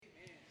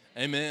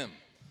Amen.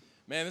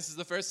 Man, this is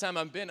the first time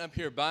I've been up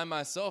here by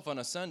myself on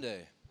a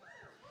Sunday.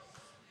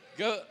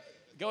 Go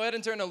ahead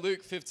and turn to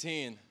Luke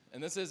 15.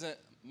 And this isn't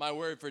my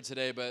word for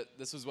today, but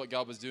this is what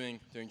God was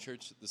doing during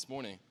church this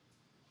morning.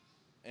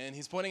 And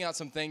he's pointing out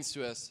some things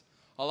to us.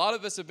 A lot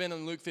of us have been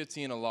in Luke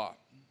 15 a lot.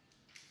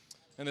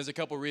 And there's a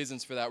couple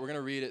reasons for that. We're going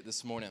to read it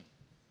this morning.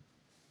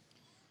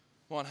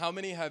 Come on, how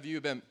many have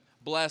you been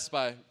blessed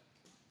by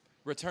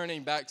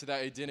returning back to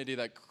that identity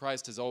that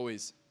Christ has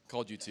always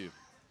called you to?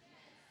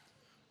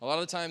 A lot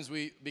of times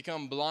we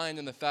become blind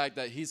in the fact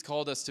that he's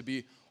called us to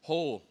be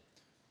whole.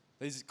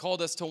 He's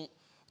called us to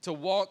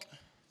walk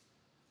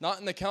not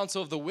in the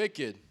counsel of the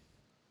wicked,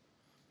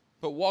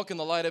 but walk in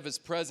the light of his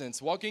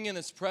presence. Walking in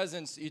his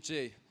presence each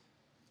day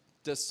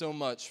does so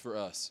much for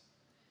us.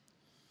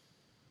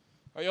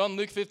 Are you on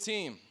Luke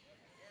 15?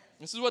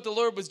 This is what the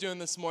Lord was doing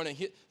this morning.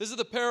 This is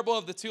the parable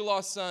of the two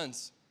lost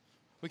sons.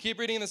 We keep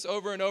reading this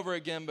over and over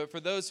again, but for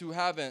those who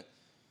haven't,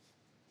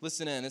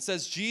 listen in. It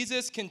says,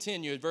 Jesus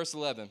continued, verse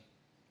 11.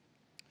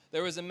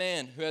 There was a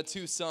man who had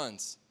two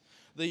sons.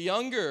 The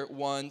younger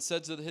one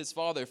said to his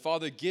father,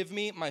 "Father, give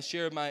me my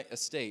share of my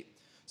estate."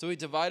 So he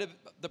divided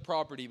the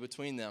property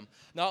between them.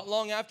 Not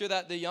long after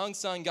that, the young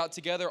son got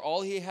together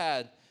all he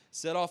had,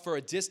 set off for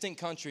a distant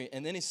country,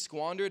 and then he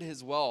squandered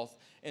his wealth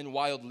in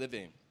wild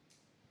living.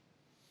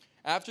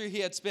 After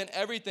he had spent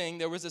everything,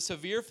 there was a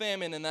severe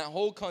famine in that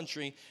whole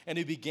country, and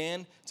he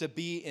began to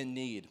be in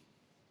need.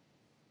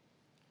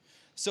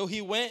 So he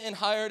went and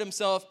hired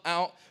himself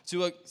out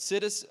to a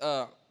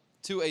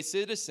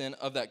citizen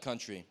of that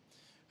country,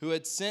 who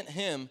had sent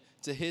him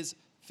to his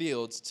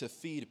fields to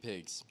feed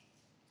pigs.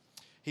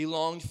 He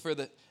longed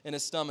in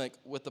his stomach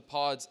with the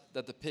pods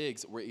that the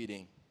pigs were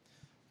eating,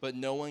 but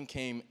no one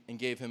came and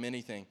gave him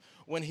anything.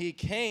 When he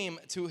came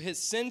to his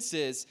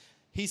senses,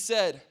 he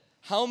said,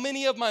 "How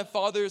many of my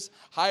father's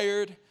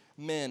hired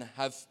men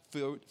have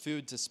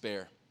food to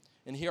spare?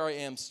 And here I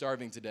am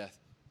starving to death."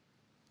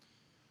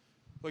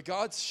 What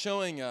God's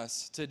showing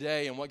us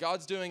today and what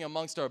God's doing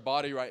amongst our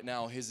body right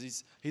now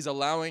is he's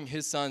allowing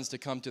his sons to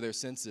come to their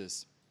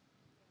senses.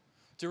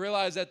 To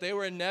realize that they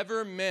were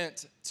never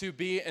meant to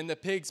be in the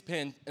pig's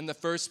pen in the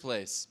first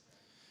place.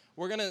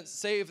 We're going to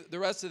save the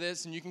rest of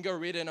this, and you can go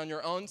read it on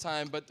your own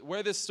time. But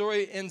where this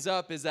story ends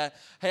up is that,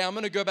 hey, I'm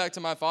going to go back to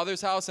my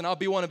father's house, and I'll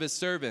be one of his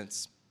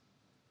servants.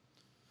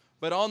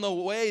 But on the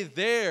way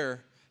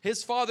there,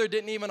 his father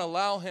didn't even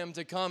allow him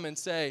to come and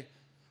say,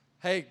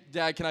 "Hey,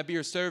 Dad, can I be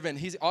your servant?"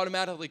 He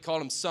automatically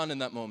called him son in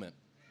that moment.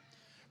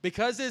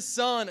 Because his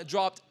son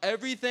dropped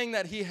everything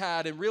that he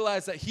had and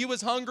realized that he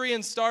was hungry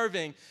and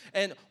starving.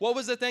 And what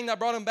was the thing that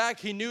brought him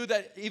back? He knew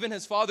that even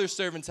his father's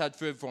servants had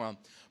food for him.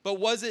 But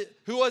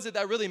who was it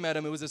that really met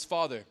him? It was his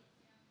father.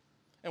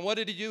 And what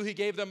did he do? He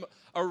gave them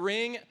a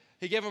ring.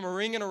 He gave him a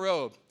ring and a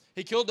robe.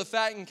 He killed the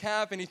fattened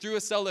calf and he threw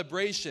a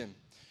celebration.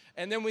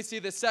 And then we see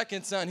the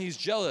second son. He's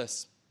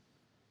jealous.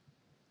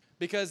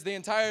 Because the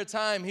entire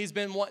time he's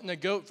been wanting a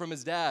goat from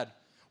his dad,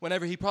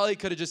 whenever he probably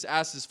could have just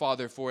asked his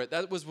father for it.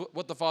 That was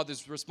what the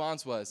father's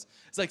response was.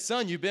 It's like,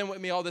 "Son, you've been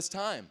with me all this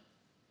time.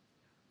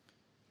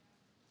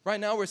 Right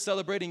now we're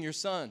celebrating your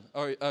son,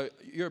 or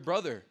your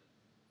brother."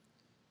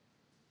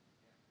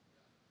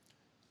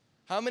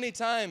 How many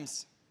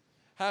times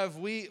have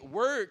we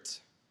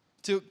worked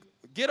to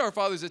get our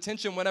father's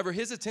attention whenever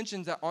his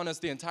attention's on us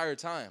the entire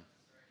time?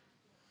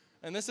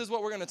 And this is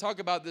what we're going to talk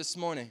about this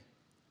morning.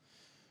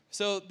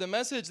 So the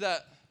message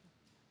that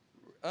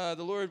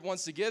the Lord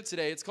wants to give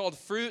today, it's called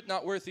Fruit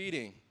Not Worth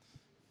Eating.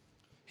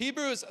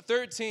 Hebrews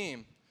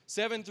 13,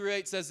 7 through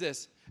 8 says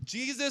this: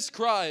 Jesus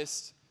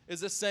Christ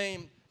is the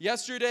same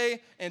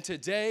yesterday and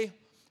today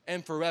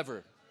and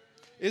forever.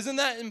 Isn't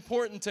that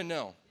important to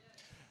know?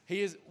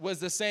 He was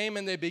the same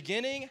in the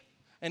beginning,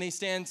 and he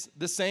stands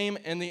the same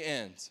in the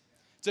end.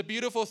 It's a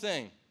beautiful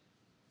thing,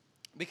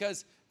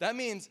 because that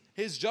means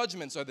his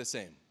judgments are the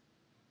same.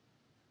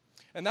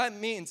 And that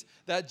means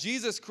that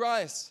Jesus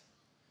Christ,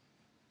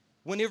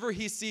 whenever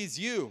he sees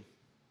you,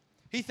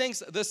 he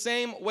thinks the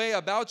same way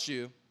about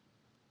you,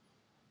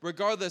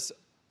 regardless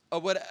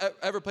of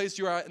whatever place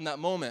you are at in that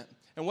moment.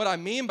 And what I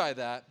mean by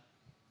that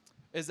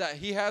is that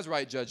he has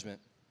right judgment.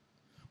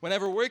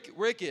 Whenever we're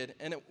wicked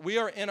and we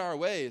are in our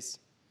ways,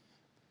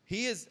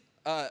 he is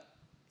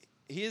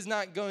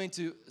not going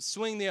to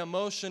swing the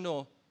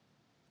emotional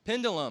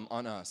pendulum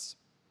on us.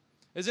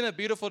 Isn't it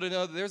beautiful to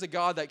know that there's a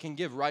God that can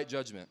give right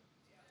judgment?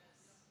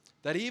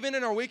 That even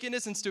in our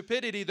wickedness and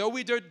stupidity, though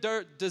we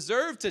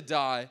deserve to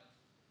die,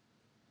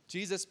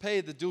 Jesus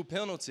paid the due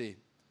penalty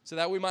so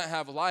that we might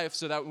have life,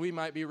 so that we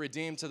might be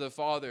redeemed to the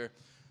Father.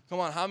 Come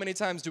on, how many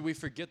times do we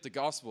forget the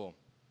gospel?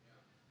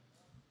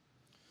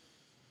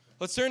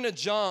 Let's turn to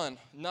John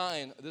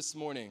 9 this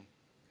morning.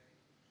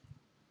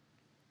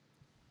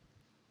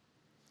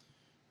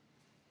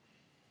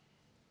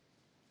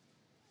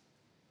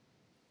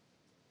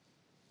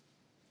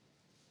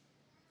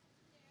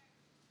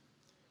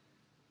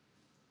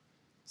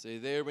 Say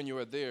there when you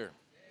are there.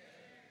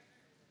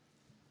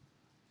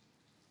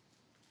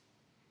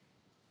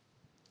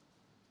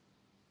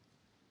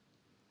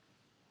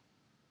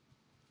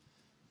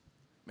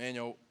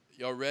 Man,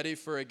 Y'all ready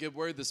for a good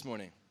word this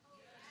morning?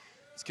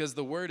 It's because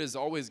the word is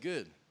always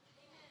good.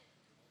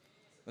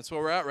 That's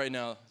where we're at right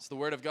now. It's the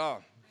word of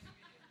God.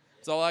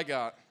 That's all I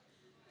got.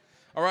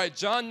 All right,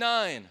 John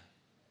 9,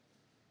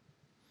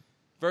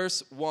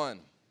 verse 1.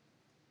 It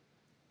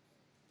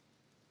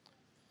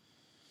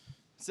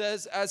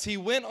says, as he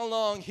went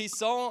along, he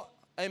saw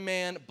a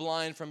man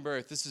blind from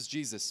birth. This is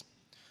Jesus.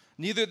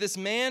 Neither this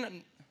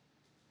man,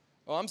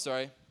 I'm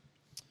sorry.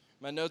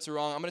 My notes are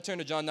wrong. I'm going to turn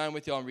to John 9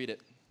 with y'all and read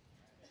it.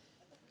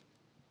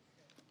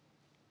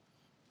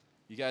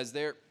 You guys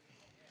there?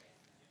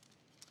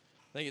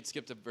 I think it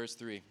skipped to verse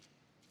 3.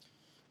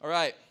 All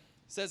right. It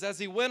says, as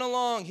he went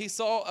along, he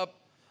saw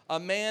a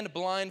man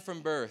blind from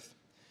birth.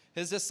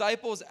 His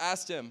disciples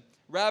asked him,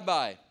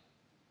 Rabbi,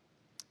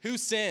 who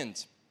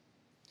sinned,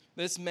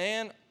 this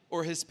man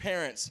or his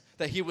parents,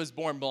 that he was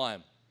born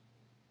blind?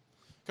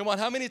 Come on,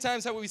 how many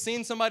times have we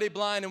seen somebody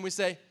blind and we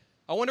say,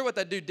 I wonder what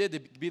that dude did to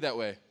be that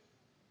way?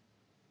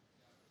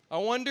 I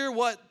wonder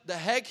what the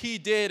heck he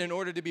did in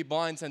order to be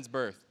blind since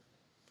birth.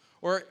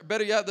 Or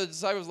better yet, the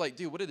disciples were like,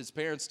 dude, what did his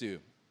parents do?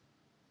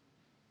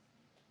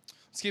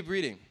 Let's keep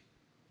reading.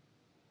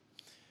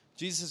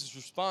 Jesus'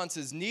 response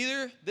is,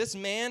 neither this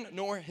man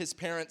nor his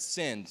parents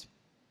sinned,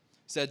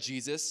 said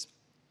Jesus.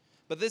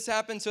 But this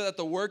happened so that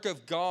the work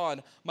of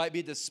God might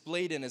be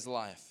displayed in his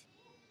life.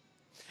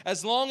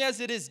 As long as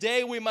it is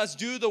day, we must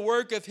do the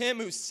work of him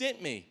who sent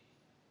me.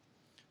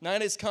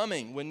 Night is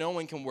coming when no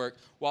one can work.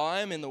 While I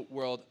am in the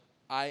world,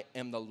 I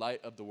am the light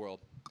of the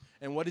world.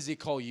 And what does he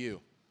call you?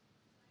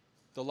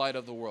 The light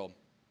of the world.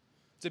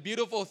 It's a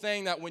beautiful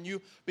thing that when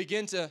you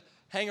begin to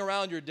hang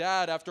around your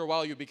dad, after a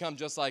while you become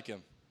just like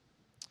him.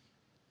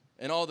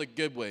 In all the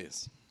good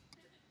ways.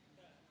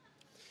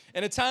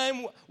 In a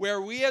time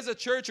where we as a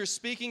church are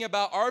speaking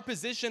about our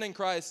position in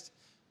Christ,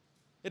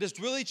 it has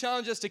really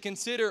challenged us to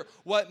consider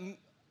what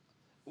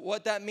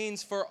that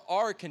means for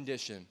our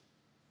condition.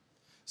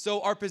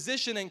 So our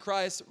position in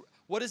Christ,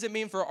 what does it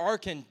mean for our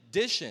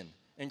condition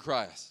in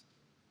Christ?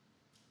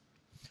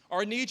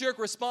 Our knee-jerk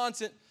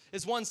response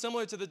is one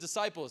similar to the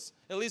disciples.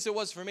 At least it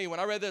was for me. When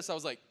I read this, I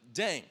was like,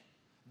 dang,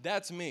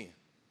 that's me.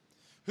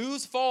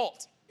 Whose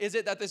fault is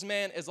it that this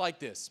man is like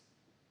this?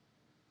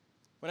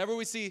 Whenever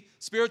we see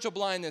spiritual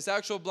blindness,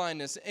 actual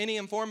blindness, any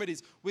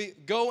infirmities, we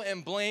go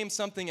and blame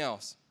something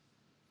else,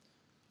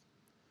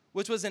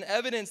 which was an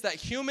evidence that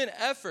human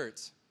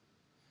effort,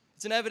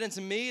 it's an evidence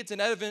in me, it's an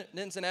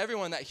evidence in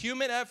everyone, that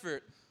human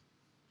effort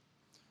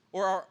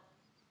or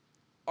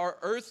our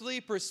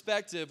earthly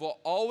perspective will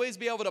always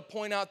be able to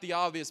point out the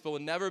obvious, but will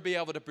never be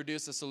able to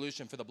produce a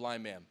solution for the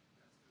blind man.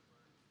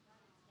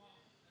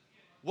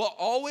 We'll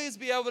always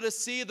be able to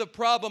see the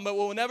problem, but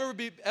we'll never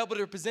be able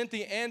to present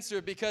the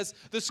answer, because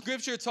the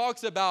scripture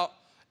talks about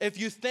if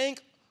you think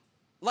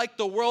like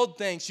the world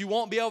thinks, you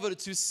won't be able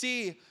to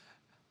see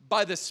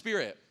by the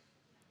Spirit.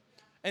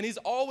 And he's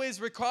always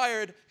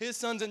required his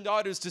sons and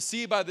daughters to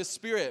see by the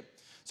Spirit.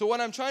 So what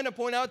I'm trying to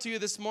point out to you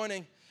this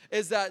morning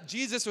is that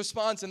Jesus'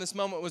 response in this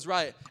moment was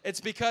right. It's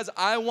because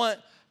I want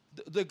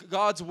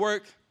God's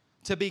work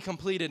to be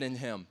completed in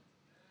him.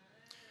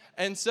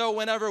 And so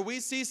whenever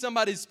we see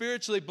somebody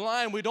spiritually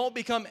blind, we don't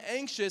become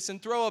anxious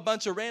and throw a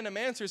bunch of random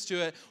answers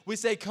to it. We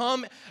say,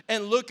 come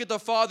and look at the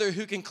Father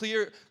who can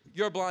clear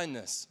your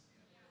blindness.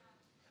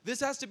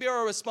 This has to be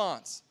our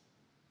response.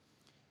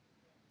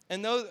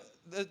 And though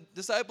the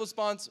disciples'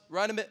 response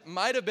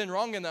might have been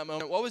wrong in that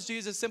moment, what was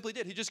Jesus simply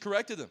did? He just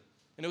corrected them,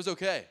 and it was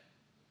okay.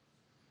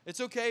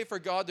 It's okay for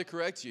God to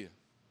correct you.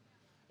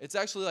 It's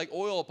actually like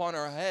oil upon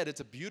our head.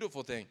 It's a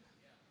beautiful thing.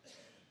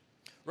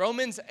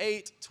 Romans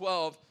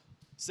 8:12.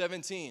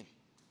 17.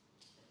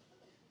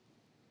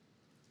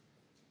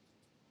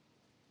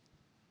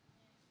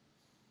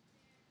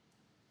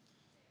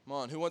 Come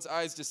on, who wants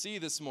eyes to see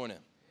this morning?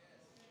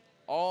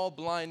 All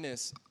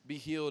blindness be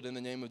healed in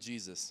the name of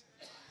Jesus.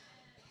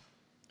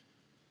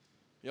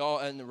 Y'all,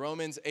 in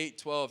Romans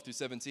 8:12 through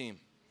 17.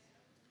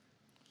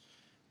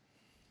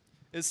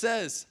 It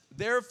says,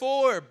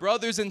 therefore,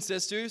 brothers and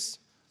sisters,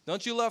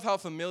 don't you love how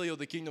familial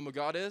the kingdom of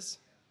God is?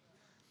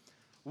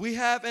 We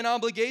have an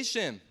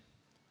obligation.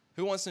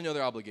 Who wants to know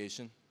their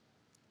obligation?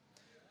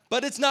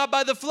 But it's not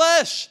by the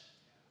flesh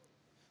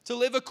to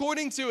live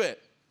according to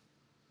it.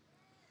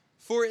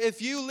 For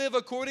if you live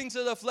according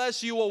to the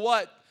flesh, you will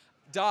what?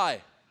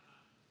 Die.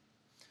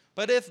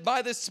 But if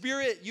by the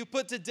Spirit you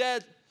put to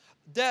death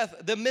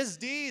the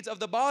misdeeds of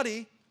the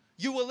body,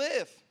 you will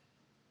live.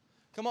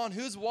 Come on,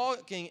 who's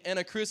walking in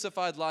a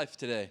crucified life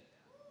today?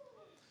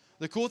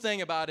 The cool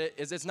thing about it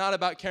is it's not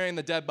about carrying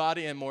the dead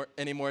body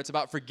anymore. It's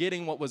about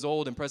forgetting what was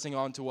old and pressing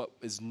on to what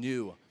is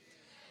new.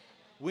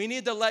 We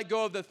need to let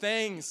go of the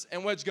things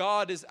in which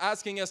God is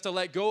asking us to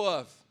let go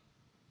of.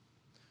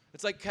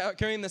 It's like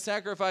carrying the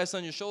sacrifice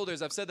on your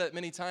shoulders. I've said that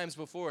many times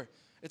before.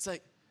 It's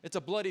like, it's a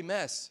bloody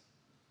mess.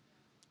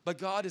 But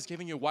God is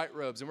giving you white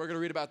robes, and we're going to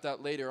read about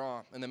that later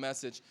on in the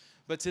message.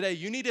 But today,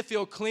 you need to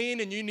feel clean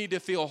and you need to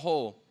feel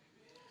whole.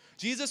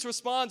 Jesus'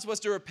 response was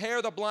to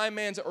repair the blind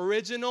man's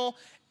original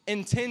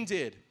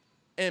intended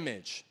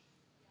image.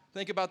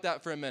 Think about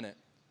that for a minute.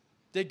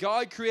 Did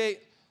God create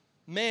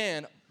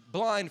man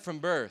blind from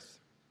birth.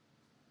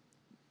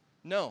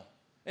 No.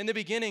 In the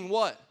beginning,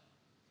 what?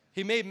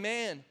 He made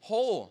man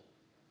whole.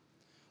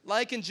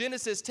 Like in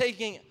Genesis,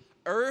 taking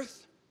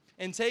earth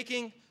and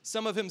taking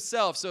some of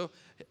himself. So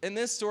in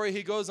this story,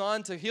 he goes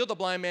on to heal the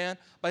blind man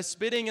by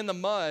spitting in the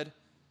mud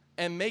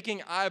and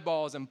making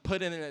eyeballs and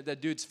putting it in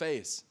that dude's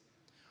face.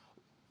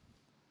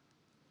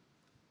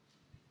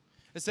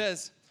 It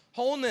says,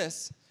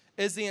 wholeness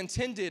is the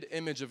intended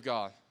image of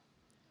God.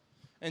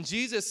 And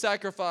Jesus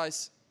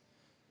sacrificed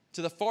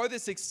to the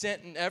farthest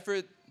extent and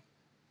effort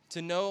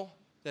to know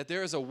that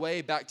there is a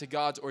way back to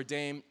God's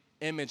ordained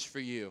image for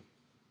you.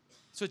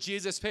 That's what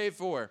Jesus paid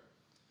for.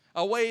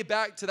 A way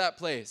back to that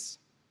place.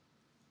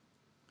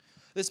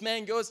 This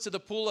man goes to the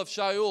pool of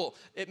Shaul.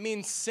 It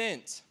means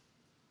sent.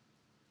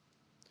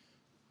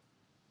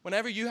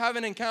 Whenever you have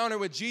an encounter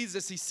with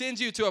Jesus, he sends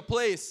you to a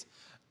place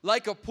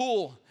like a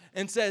pool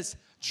and says,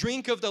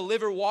 drink of the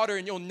living water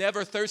and you'll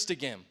never thirst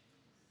again.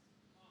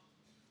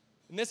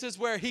 And this is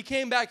where he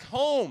came back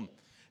home.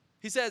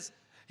 He says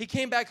he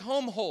came back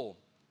home whole.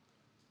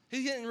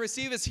 He didn't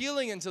receive his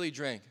healing until he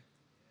drank.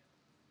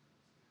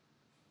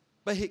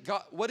 But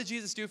what did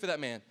Jesus do for that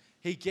man?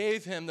 He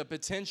gave him the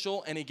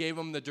potential and he gave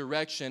him the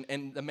direction,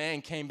 and the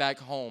man came back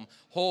home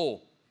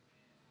whole.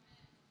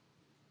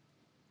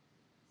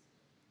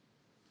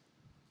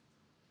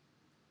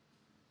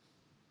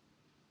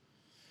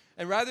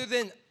 And rather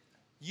than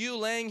you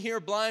laying here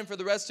blind for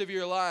the rest of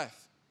your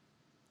life,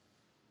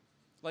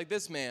 like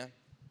this man,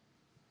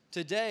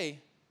 today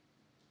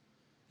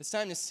it's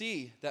time to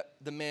see that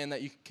the man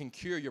that you can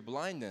cure your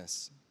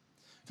blindness.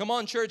 Come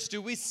on, church,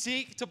 do we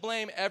seek to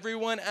blame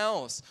everyone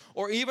else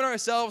or even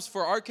ourselves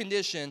for our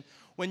condition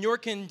when your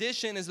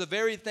condition is the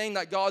very thing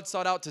that God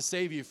sought out to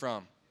save you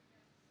from?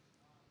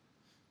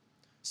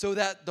 So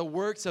that the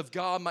works of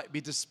God might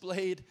be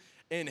displayed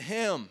in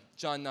him,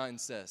 John 9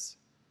 says.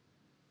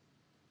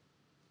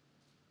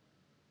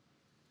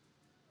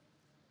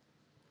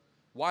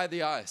 Why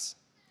the eyes?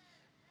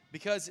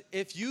 Because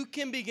if you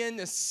can begin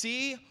to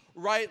see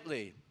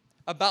rightly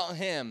about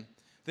him,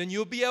 then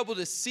you'll be able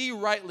to see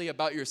rightly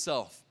about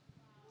yourself.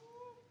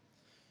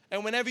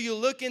 And whenever you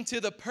look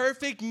into the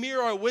perfect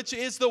mirror, which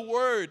is the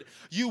Word,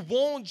 you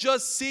won't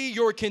just see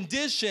your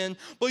condition,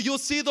 but you'll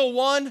see the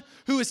one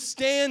who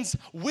stands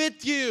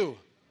with you.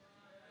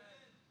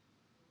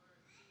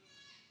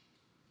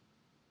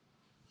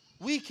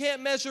 We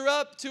can't measure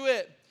up to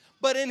it,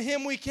 but in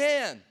him we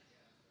can.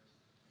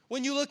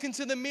 When you look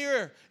into the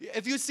mirror,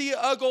 if you see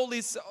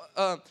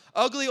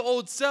ugly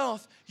old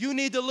self, you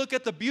need to look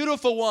at the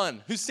beautiful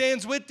one who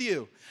stands with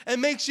you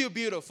and makes you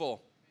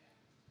beautiful.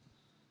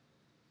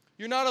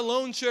 You're not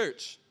alone,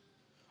 church.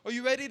 Are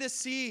you ready to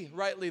see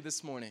rightly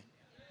this morning?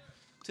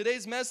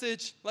 Today's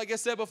message, like I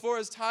said before,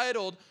 is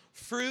titled,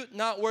 Fruit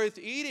Not Worth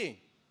Eating.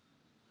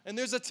 And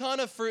there's a ton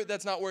of fruit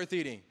that's not worth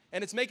eating,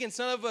 and it's making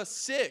some of us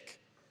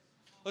sick.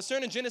 Let's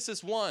turn to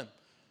Genesis 1.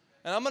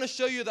 And I'm going to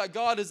show you that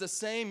God is the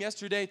same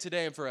yesterday,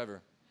 today, and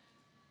forever.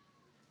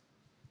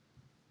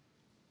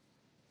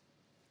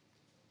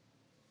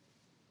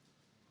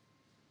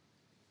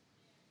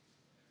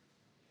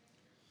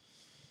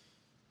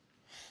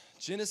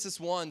 Genesis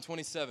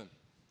 1:27.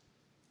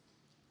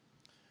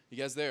 You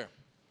guys there?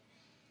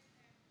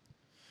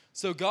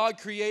 So God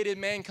created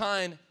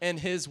mankind in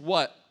his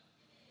what?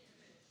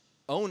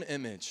 Own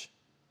image.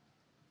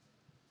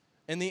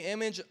 In the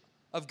image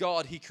of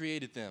God, he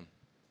created them.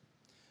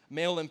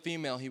 Male and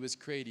female, he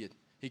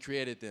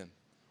created them.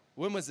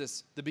 When was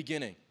this? The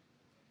beginning.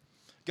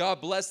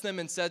 God blessed them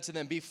and said to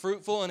them, be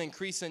fruitful and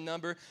increase in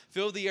number,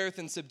 fill the earth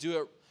and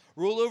subdue it,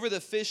 rule over the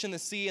fish in the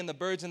sea and the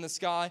birds in the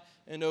sky,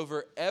 and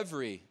over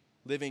every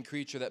living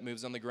creature that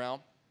moves on the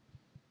ground.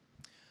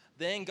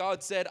 Then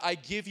God said, I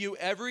give you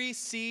every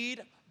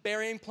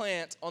seed-bearing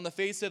plant on the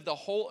face of the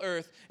whole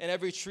earth, and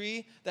every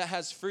tree that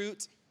has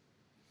fruit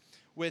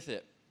with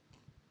it,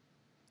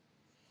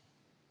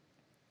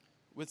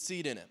 with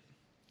seed in it.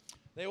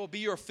 They will be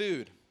your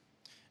food.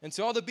 And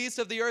to all the beasts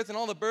of the earth and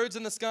all the birds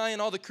in the sky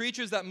and all the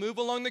creatures that move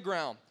along the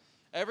ground,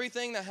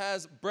 everything that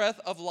has breath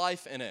of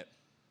life in it,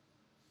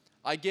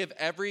 I give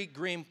every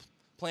green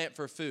plant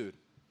for food.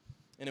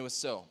 And it was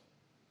so.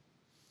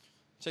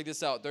 Check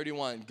this out,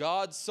 31.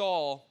 God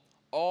saw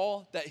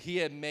all that he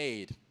had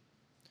made,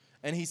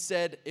 and he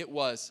said it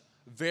was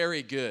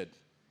very good.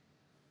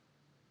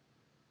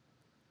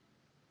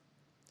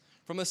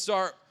 From the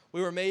start,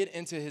 we were made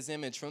into his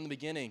image. From the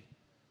beginning,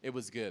 it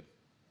was good.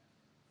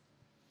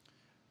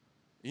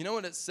 You know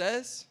what it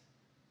says?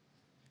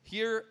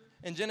 Here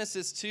in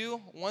Genesis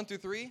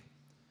 2:1-3,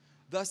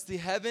 thus the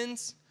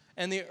heavens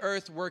and the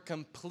earth were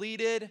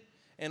completed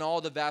in all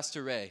the vast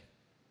array.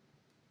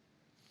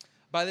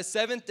 By the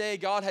seventh day,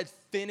 God had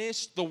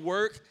finished the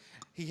work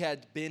he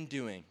had been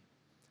doing.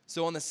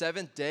 So on the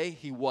seventh day,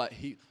 he what?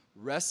 He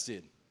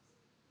rested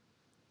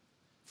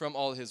from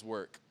all his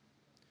work.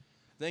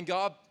 Then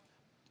God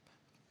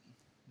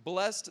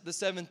blessed the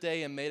seventh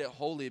day and made it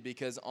holy,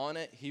 because on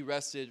it he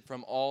rested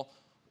from all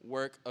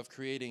work of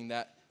creating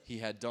that he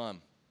had done.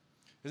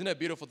 Isn't it a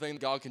beautiful thing that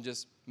God can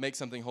just make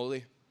something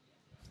holy?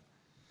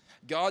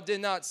 God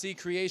did not see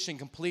creation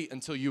complete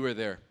until you were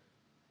there.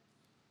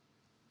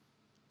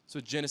 That's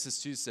what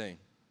Genesis 2 is saying.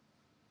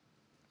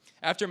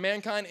 After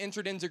mankind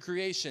entered into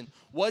creation,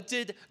 what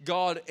did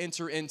God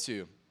enter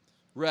into?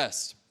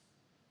 Rest.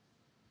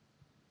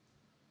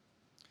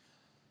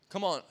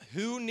 Come on,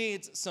 who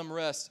needs some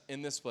rest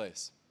in this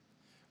place?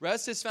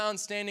 Rest is found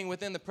standing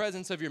within the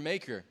presence of your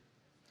Maker.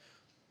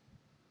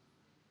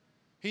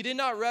 He did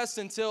not rest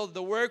until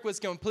the work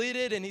was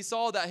completed, and he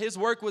saw that his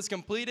work was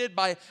completed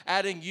by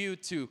adding you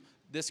to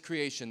this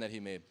creation that he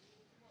made.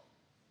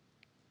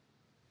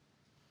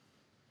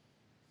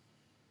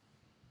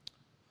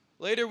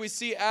 Later, we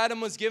see Adam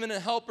was given a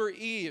helper,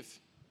 Eve,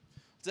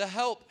 to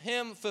help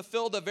him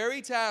fulfill the very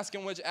task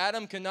in which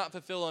Adam could not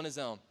fulfill on his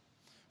own.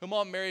 Come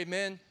on, married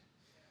men.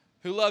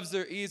 Who loves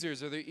their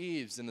Easers or their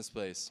Eves in this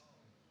place?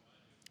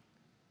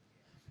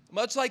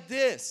 Much like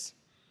this,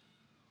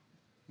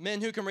 men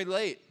who can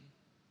relate.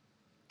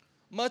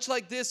 Much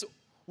like this,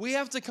 we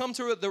have to come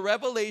to the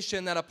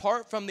revelation that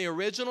apart from the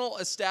original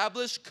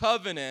established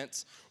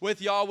covenant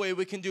with Yahweh,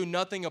 we can do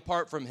nothing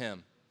apart from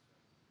him.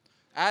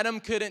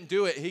 Adam couldn't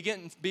do it. He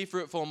couldn't be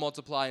fruitful and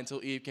multiply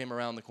until Eve came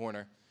around the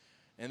corner.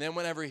 And then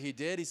whenever he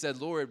did, he said,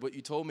 Lord, what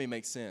you told me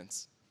makes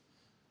sense.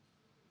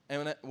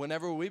 And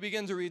whenever we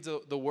begin to read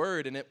the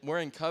word and we're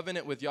in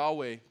covenant with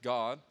Yahweh,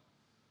 God,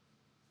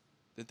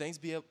 then things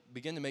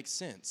begin to make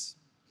sense.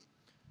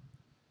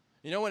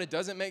 You know when it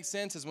doesn't make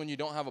sense is when you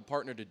don't have a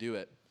partner to do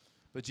it.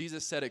 But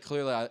Jesus said it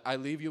clearly, I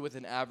leave you with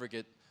an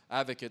advocate,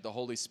 the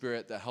Holy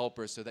Spirit, the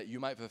helper, so that you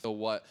might fulfill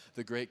what?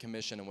 The great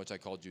commission in which I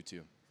called you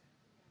to.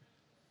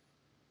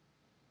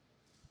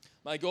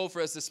 My goal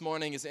for us this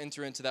morning is to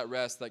enter into that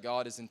rest that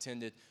God is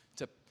intended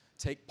to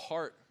take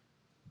part,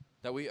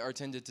 that we are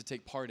intended to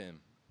take part in.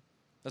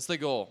 That's the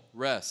goal.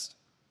 Rest.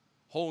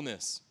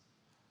 Wholeness.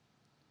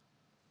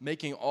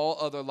 Making all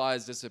other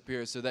lies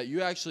disappear so that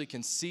you actually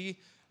can see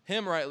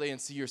him rightly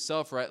and see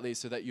yourself rightly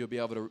so that you'll be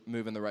able to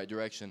move in the right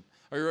direction.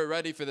 Are you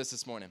ready for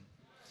this morning?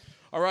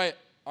 All right.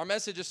 Our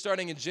message is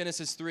starting in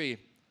Genesis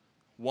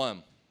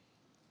 3:1.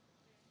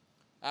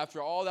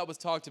 After all that was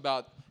talked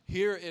about,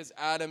 here is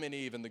Adam and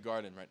Eve in the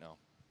garden right now.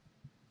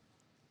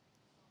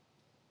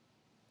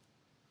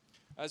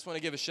 I just want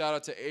to give a shout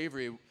out to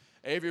Avery.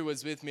 Avery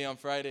was with me on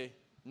Friday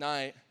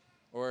night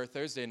or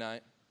Thursday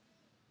night,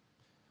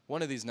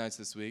 one of these nights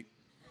this week,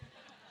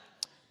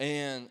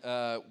 and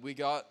we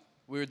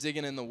were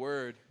digging in the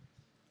Word,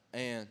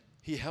 and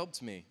he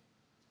helped me.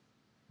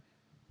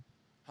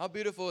 How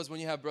beautiful is when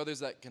you have brothers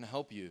that can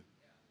help you.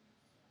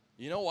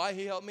 You know why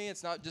he helped me?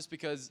 It's not just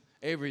because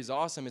Avery's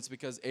awesome. It's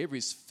because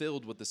Avery's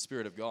filled with the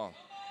Spirit of God.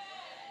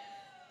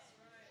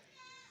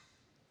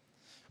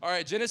 All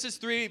right, Genesis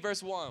 3,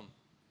 verse 1.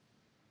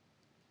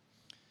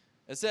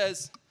 It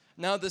says,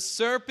 now the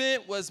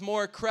serpent was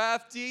more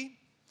crafty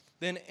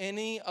than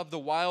any of the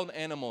wild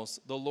animals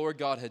the Lord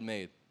God had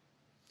made.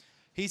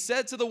 He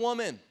said to the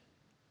woman,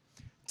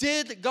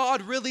 did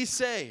God really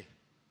say?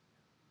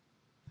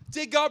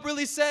 Did God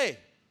really say?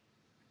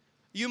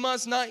 You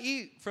must not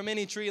eat from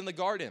any tree in the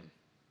garden.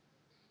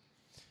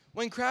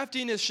 When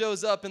craftiness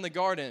shows up in the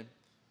garden,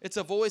 it's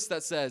a voice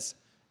that says,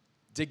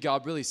 did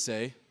God really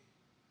say?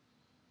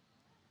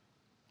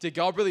 Did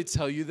God really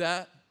tell you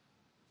that?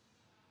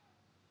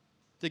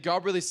 Did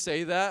God really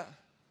say that?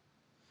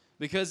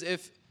 Because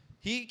if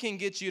he can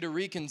get you to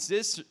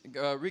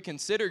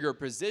reconsider your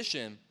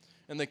position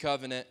in the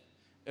covenant,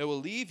 it will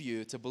leave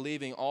you to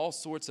believing all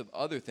sorts of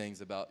other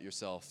things about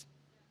yourself.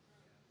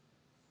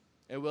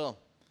 It will.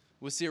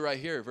 We'll see it right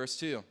here, verse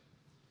 2.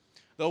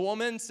 The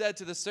woman said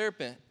to the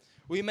serpent,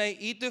 we may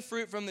eat the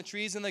fruit from the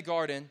trees in the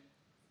garden,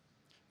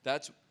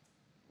 that's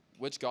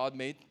which God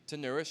made to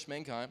nourish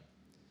mankind.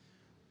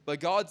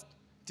 But God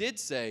did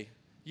say,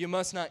 you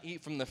must not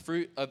eat from the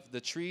fruit of the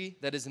tree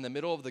that is in the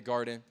middle of the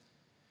garden,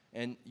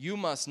 and you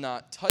must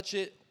not touch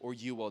it, or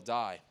you will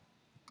die.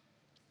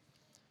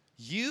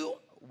 You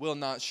will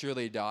not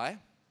surely die.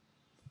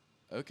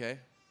 Okay.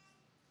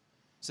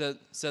 So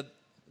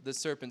the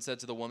serpent said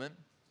to the woman,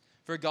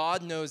 for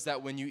God knows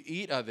that when you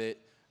eat of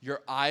it,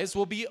 your eyes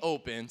will be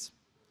opened,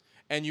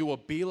 and you will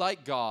be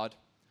like God,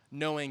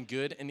 knowing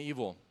good and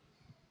evil.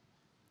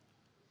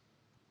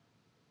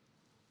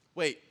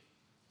 Wait.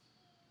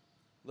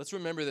 Let's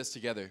remember this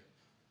together.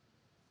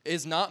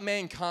 Is not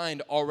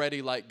mankind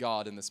already like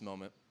God in this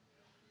moment?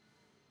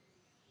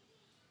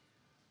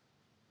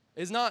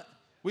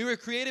 We were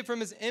created from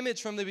his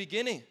image from the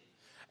beginning.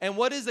 And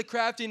what is the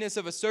craftiness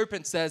of a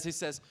serpent says? He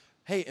says,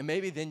 hey, and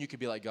maybe then you could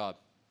be like God.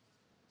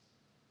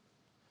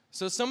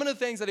 So some of the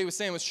things that he was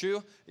saying was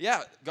true.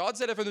 Yeah, God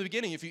said it from the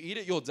beginning. If you eat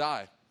it, you'll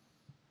die.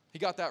 He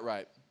got that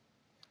right.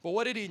 But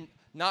what did he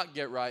not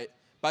get right?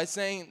 By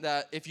saying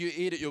that if you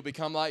eat it, you'll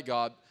become like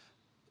God.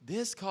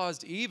 This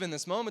caused Eve in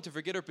this moment to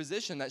forget her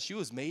position that she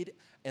was made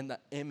in the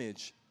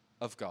image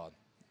of God.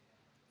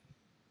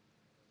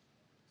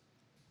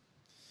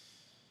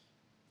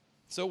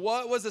 So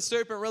what was the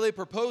serpent really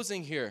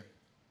proposing here?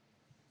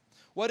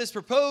 What is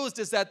proposed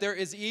is that there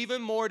is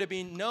even more to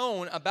be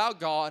known about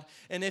God,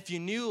 and if you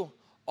knew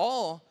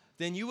all,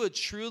 then you would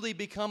truly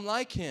become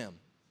like him.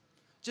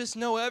 Just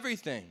know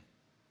everything.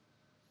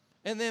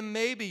 And then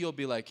maybe you'll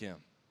be like him.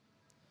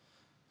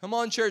 Come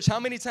on, church. How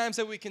many times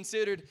have we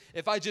considered,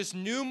 if I just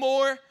knew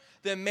more,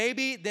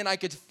 then I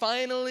could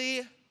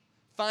finally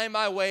find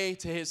my way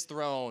to his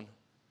throne.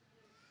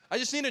 I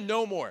just need to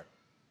know more.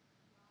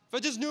 If I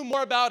just knew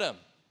more about him.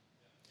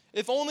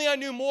 If only I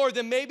knew more,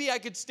 then maybe I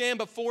could stand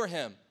before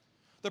him.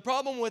 The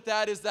problem with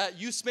that is that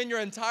you spend your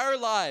entire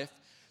life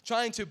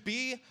trying to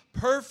be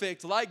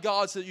perfect like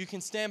God so that you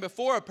can stand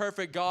before a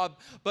perfect God.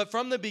 But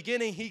from the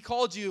beginning, he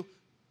called you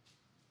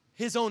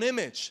his own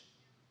image.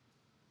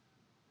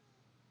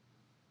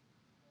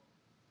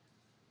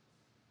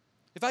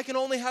 If I can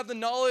only have the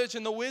knowledge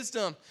and the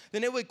wisdom,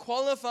 then it would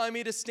qualify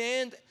me to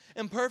stand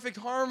in perfect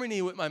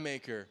harmony with my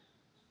Maker.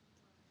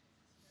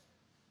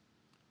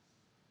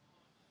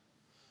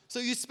 So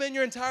you spend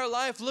your entire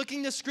life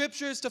looking to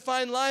scriptures to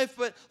find life,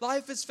 but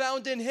life is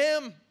found in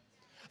him.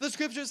 The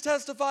scriptures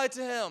testify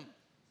to him.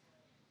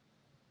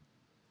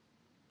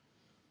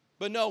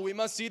 But no, we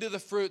must see to the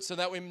fruit so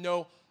that we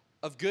know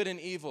of good and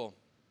evil.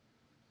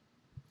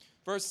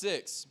 Verse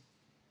 6.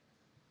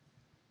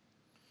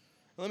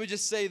 Let me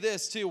just say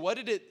this too. What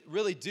did it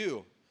really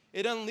do?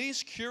 It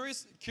unleashed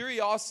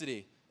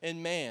curiosity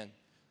in man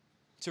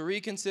to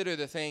reconsider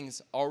the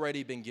things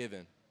already been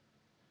given,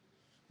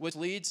 which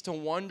leads to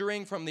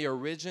wandering from the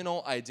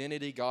original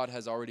identity God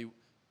has already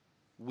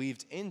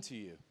weaved into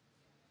you.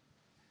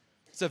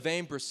 It's a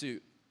vain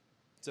pursuit.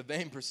 It's a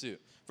vain pursuit.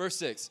 Verse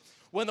 6.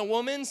 When the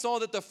woman saw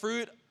that the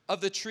fruit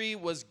of the tree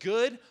was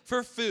good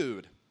for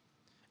food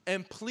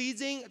and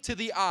pleasing to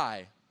the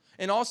eye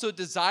and also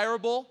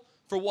desirable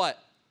for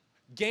what?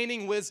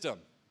 Gaining wisdom.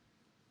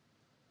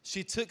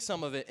 She took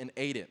some of it and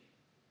ate it.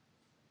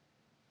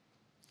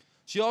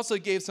 She also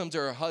gave some to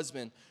her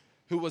husband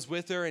who was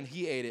with her, and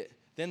he ate it.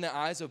 Then the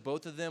eyes of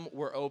both of them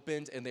were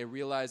opened, and they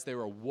realized they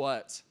were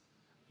what?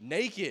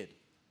 Naked.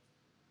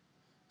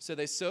 So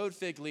they sewed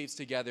fig leaves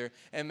together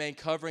and made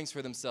coverings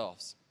for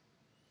themselves.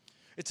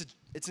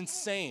 It's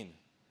insane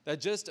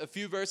that just a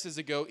few verses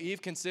ago,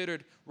 Eve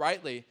considered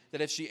rightly that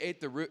if she ate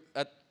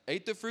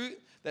the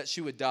fruit, that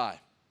she would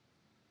die.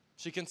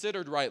 She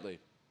considered rightly.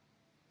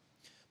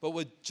 But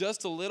with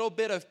just a little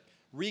bit of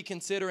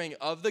reconsidering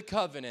of the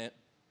covenant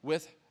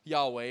with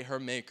Yahweh,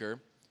 her maker,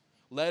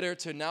 led her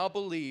to now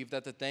believe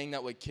that the thing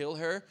that would kill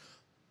her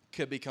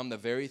could become the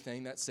very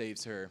thing that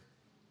saves her.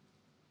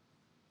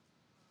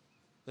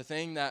 The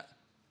thing that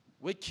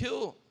would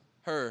kill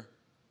her,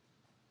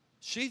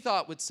 she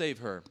thought would save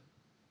her.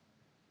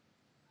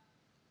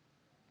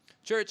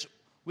 Church,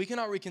 we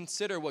cannot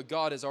reconsider what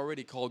God has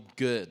already called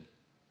good.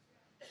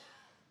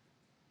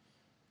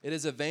 It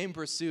is a vain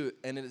pursuit,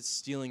 and it is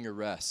stealing your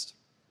rest.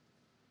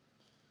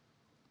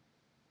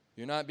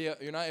 You're not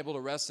able to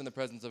rest in the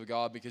presence of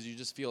God because you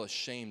just feel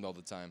ashamed all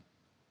the time.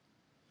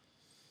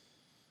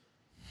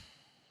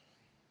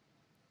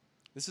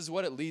 This is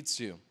what it leads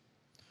to.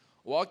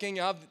 Walking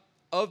out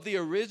of the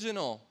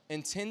original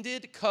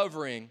intended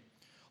covering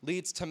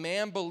leads to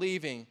man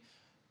believing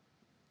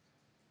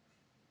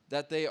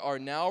that they are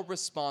now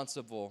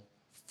responsible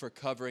for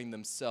covering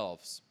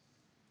themselves.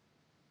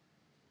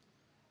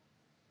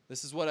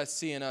 This is what I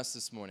see in us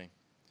this morning.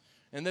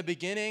 In the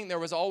beginning, there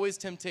was always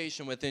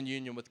temptation within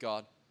union with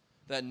God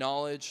that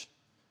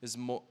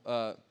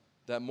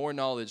more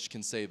knowledge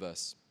can save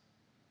us.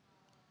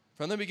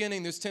 From the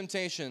beginning, there's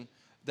temptation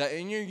that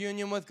in your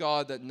union with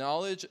God, that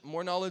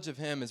more knowledge of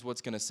him is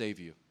what's going to save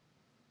you.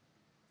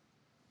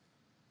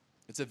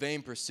 It's a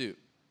vain pursuit.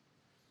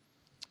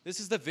 This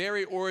is the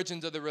very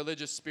origins of the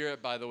religious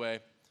spirit, by the way,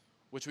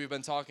 which we've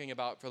been talking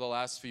about for the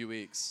last few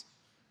weeks.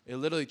 It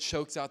literally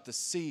chokes out the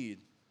seed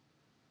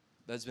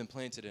that's been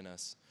planted in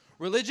us.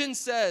 Religion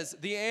says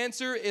the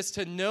answer is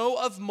to know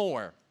of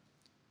more.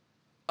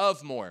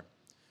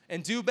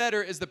 And do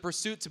better is the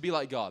pursuit to be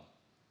like God.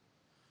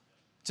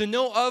 To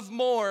know of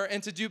more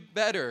and to do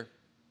better.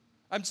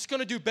 I'm just going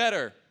to do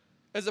better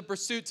as a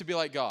pursuit to be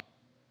like God.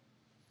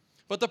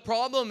 But the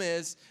problem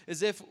is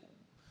if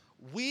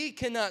we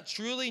cannot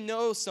truly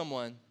know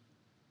someone,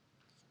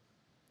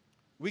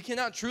 we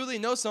cannot truly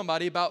know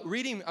somebody about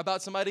reading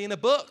about somebody in a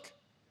book.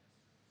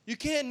 You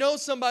can't know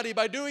somebody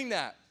by doing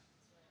that.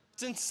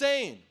 It's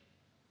insane.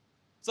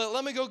 It's like,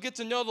 let me go get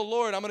to know the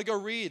Lord. I'm going to go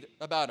read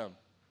about him.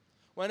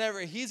 Whenever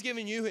he's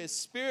giving you his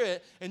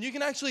spirit, and you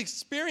can actually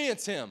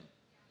experience him.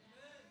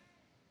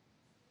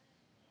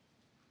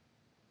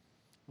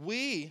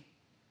 We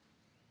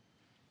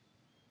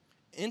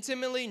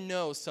intimately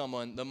know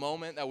someone the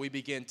moment that we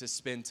begin to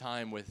spend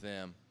time with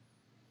them.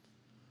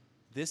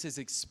 This is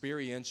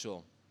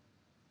experiential.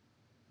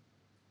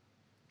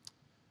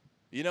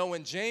 You know,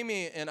 when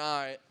Jamie and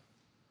I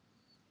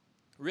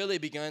really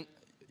began,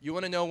 you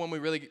want to know when we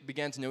really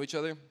began to know each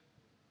other?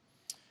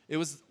 It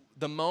was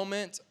the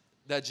moment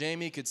that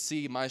Jamie could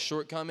see my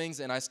shortcomings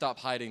and I stopped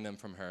hiding them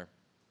from her.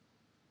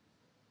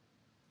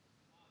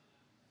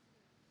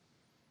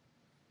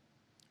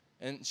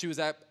 And she was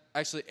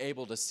actually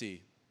able to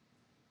see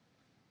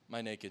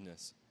my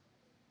nakedness.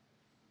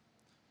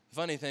 The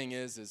funny thing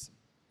is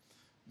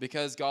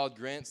because God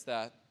grants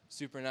that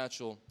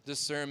supernatural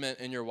discernment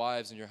in your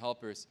wives and your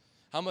helpers,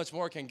 how much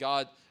more can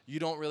God? You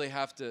don't really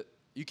have to,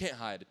 you can't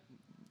hide.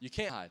 You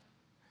can't hide.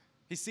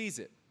 He sees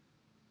it.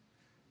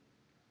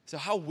 So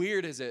how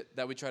weird is it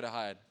that we try to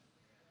hide?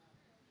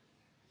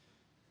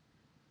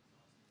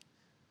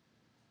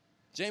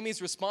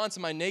 Jamie's response to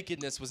my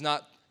nakedness was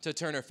not to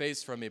turn her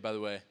face from me, by the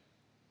way.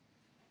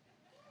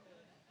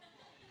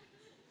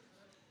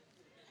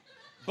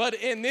 But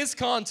in this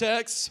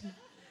context,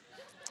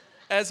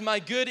 as my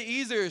good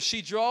Ezer,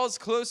 she draws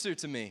closer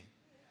to me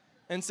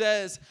and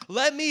says,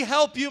 "Let me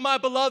help you, my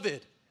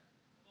beloved."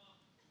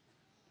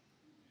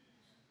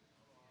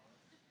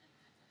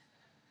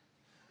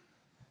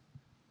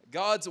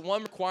 God's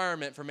one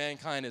requirement for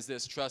mankind is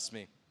this: trust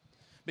me.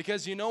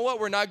 Because you know what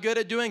we're not good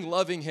at doing?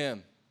 Loving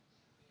him.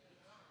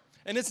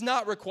 And it's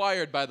not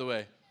required, by the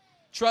way.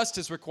 Trust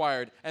is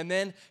required. And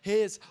then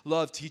his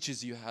love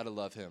teaches you how to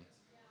love him.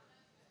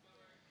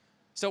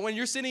 So when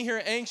you're sitting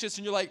here anxious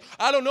and you're like,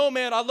 I don't know,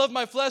 man, I love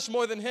my flesh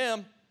more than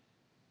him.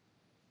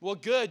 Well,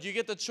 good. You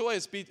get the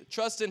choice.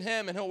 Trust in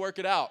him and he'll work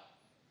it out.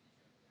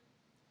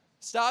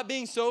 Stop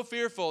being so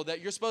fearful that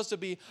you're supposed to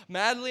be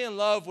madly in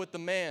love with the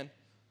man.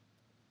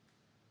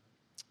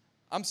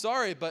 I'm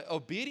sorry, but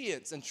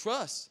obedience and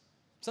trust,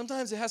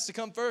 sometimes it has to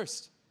come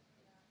first.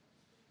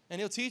 And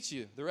he'll teach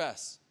you the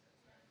rest.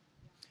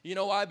 You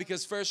know why?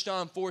 Because 1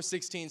 John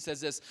 4:16 says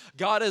this: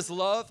 God is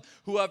love.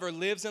 Whoever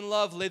lives in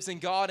love lives in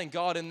God and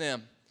God in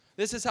them.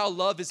 This is how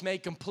love is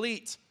made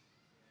complete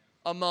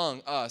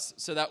among us,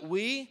 so that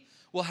we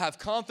will have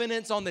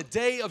confidence on the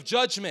day of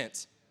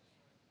judgment.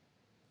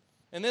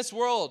 In this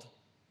world,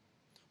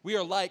 we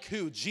are like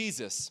who?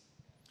 Jesus.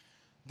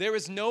 There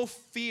is no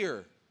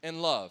fear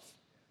in love.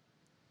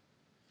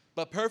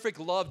 But perfect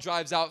love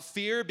drives out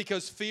fear,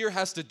 because fear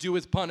has to do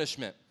with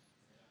punishment.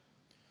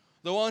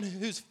 The one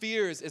whose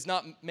fears is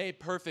not made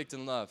perfect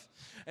in love.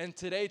 And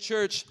today,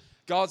 church,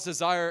 God's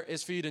desire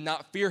is for you to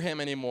not fear him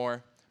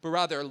anymore, but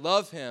rather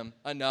love him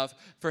enough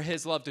for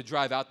his love to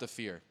drive out the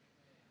fear.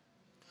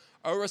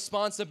 Our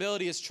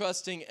responsibility is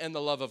trusting in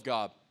the love of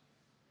God.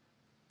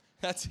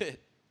 That's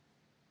it.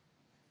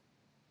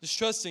 Just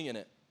trusting in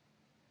it.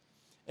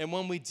 And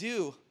when we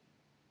do,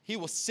 he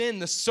will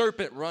send the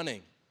serpent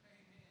running.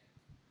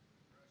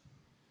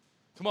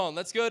 Come on,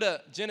 let's go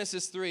to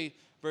Genesis 3,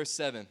 verse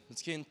 7.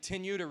 Let's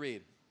continue to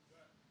read.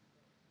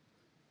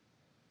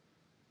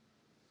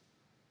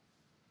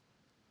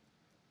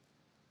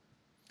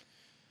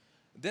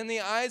 Then the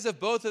eyes of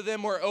both of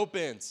them were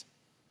opened.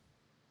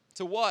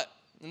 To what?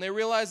 And they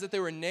realized that they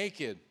were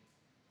naked.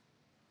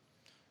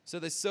 So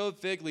they sewed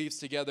fig leaves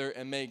together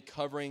and made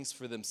coverings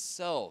for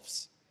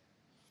themselves.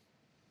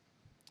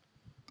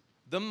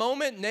 The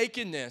moment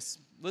nakedness,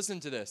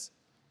 listen to this,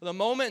 the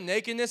moment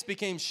nakedness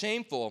became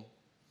shameful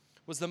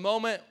was the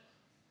moment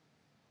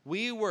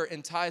we were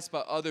enticed by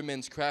other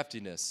men's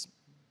craftiness.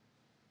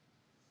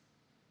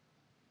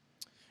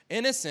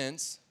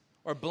 Innocence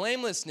or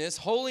blamelessness,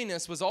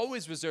 holiness was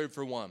always reserved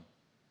for one.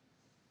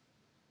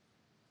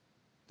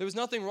 There was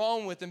nothing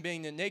wrong with them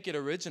being naked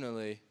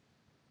originally.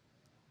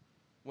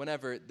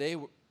 Whenever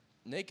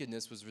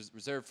nakedness was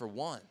reserved for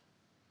one.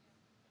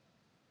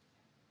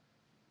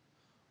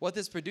 What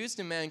this produced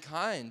in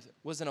mankind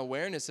was an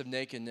awareness of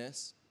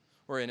nakedness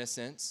or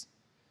innocence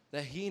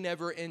that he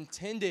never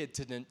intended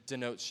to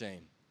denote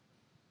shame.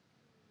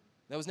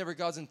 That was never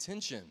God's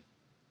intention.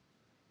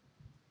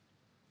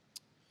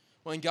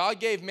 When God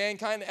gave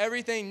mankind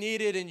everything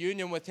needed in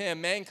union with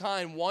him,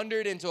 mankind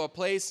wandered into a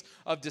place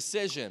of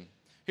decision.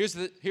 Here's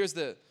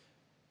the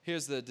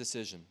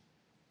decision.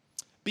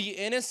 Be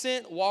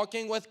innocent,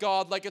 walking with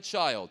God like a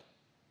child,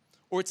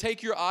 or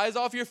take your eyes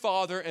off your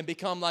Father and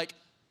become like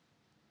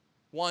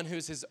one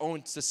who's his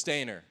own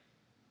sustainer.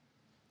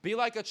 Be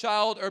like a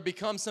child or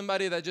become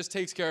somebody that just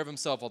takes care of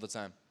himself all the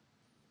time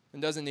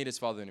and doesn't need his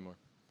Father anymore.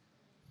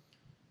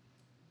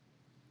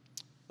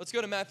 Let's go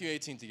to Matthew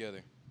 18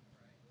 together.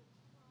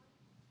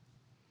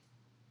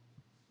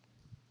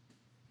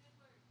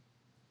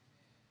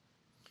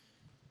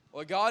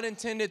 What God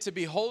intended to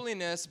be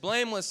holiness,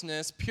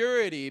 blamelessness,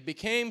 purity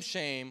became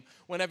shame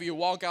whenever you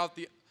walk out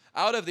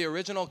of the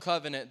original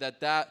covenant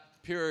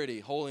that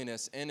purity,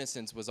 holiness,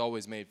 innocence was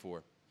always made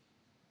for.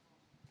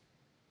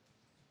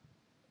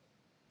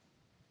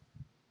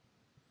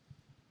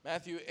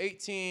 Matthew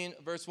 18,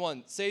 verse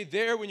 1. Say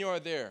there when you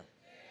are there.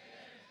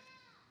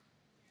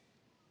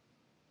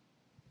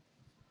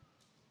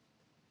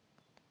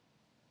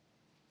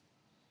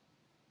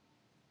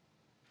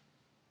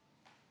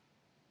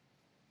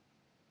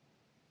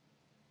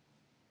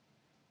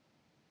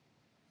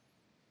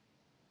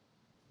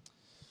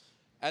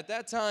 At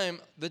that time,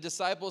 the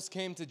disciples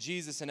came to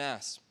Jesus and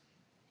asked,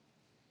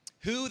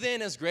 "Who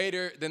then is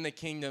greater than the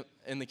kingdom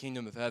in the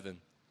kingdom of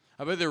heaven?"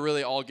 I bet they're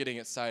really all getting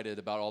excited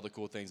about all the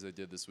cool things they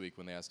did this week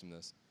when they asked him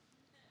this.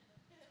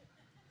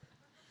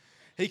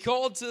 He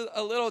called to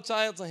a little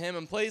child to him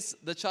and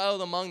placed the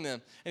child among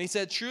them. And he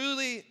said,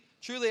 Truly,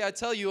 truly, I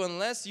tell you,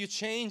 unless you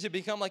change and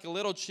become like a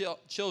little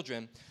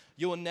children,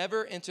 you will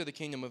never enter the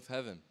kingdom of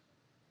heaven.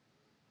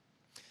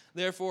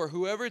 Therefore,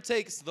 whoever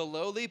takes the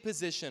lowly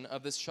position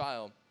of this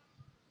child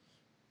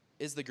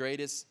is the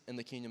greatest in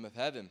the kingdom of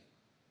heaven.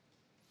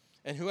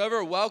 And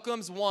whoever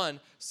welcomes one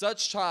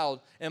such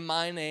child in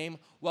my name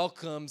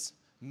welcomes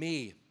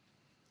me.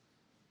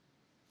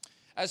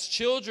 As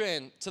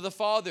children to the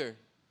Father,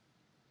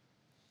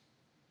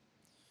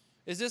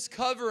 is this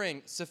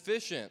covering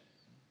sufficient?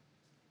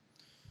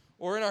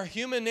 Or in our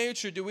human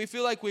nature, do we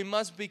feel like we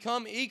must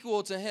become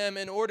equal to him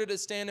in order to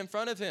stand in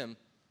front of him?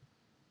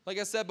 Like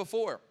I said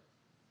before,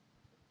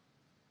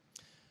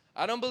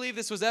 I don't believe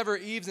this was ever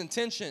Eve's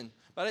intention,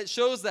 but it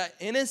shows that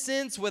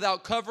innocence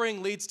without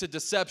covering leads to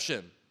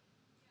deception.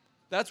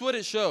 That's what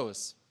it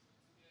shows.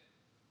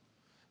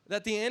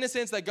 That the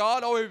innocence that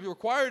God already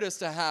required us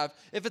to have,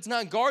 if it's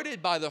not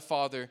guarded by the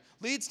Father,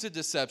 leads to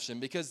deception,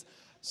 because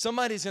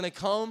somebody's going to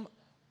come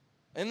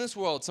in this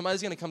world,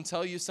 somebody's going to come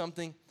tell you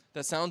something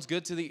that sounds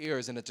good to the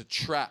ears, and it's a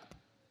trap.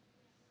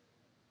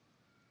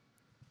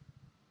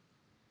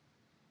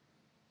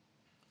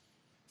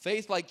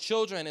 Faith, like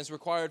children, is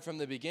required from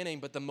the beginning,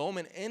 but the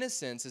moment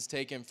innocence is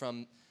taken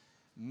from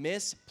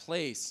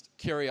misplaced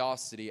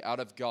curiosity out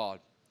of God,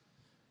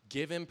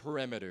 given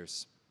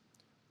perimeters,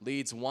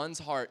 leads one's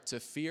heart to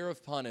fear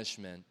of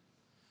punishment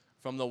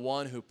from the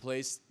one who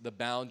placed the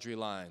boundary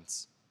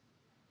lines.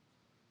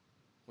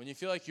 When you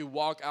feel like you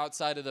walk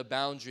outside of the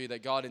boundary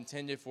that God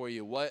intended for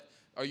you, what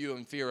are you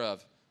in fear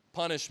of?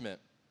 Punishment.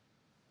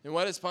 And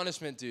what does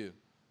punishment do?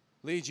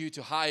 Lead you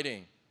to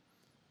hiding.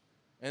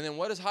 And then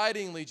what does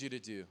hiding lead you to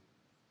do?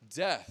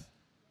 Death.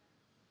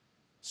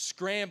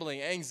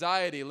 Scrambling,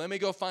 anxiety. Let me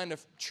go find a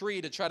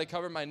tree to try to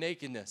cover my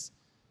nakedness.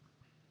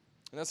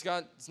 And it's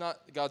not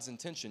God's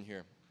intention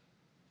here.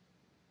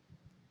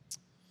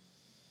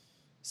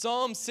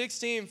 Psalm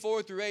 16,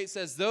 4-8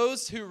 says,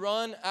 those who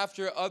run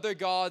after other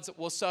gods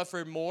will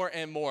suffer more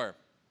and more.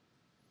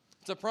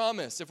 It's a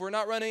promise. If we're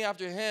not running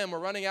after him, we're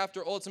running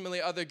after ultimately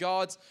other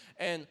gods.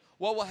 And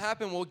what will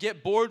happen, we'll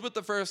get bored with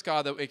the first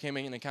God that we came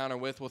in encounter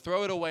with. We'll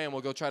throw it away and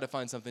we'll go try to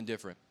find something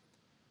different.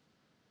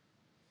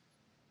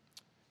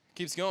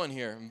 Keeps going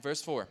here in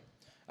verse 4.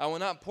 I will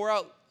not pour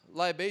out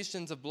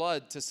libations of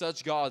blood to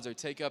such gods or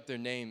take up their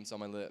names on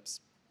my lips.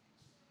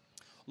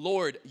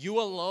 Lord, you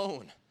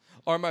alone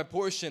are my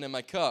portion and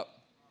my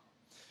cup.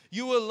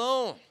 You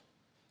alone,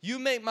 you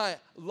make my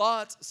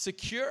lot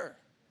secure.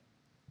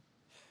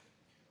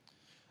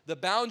 The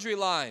boundary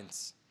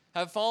lines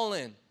have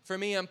fallen for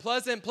me in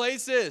pleasant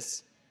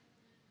places.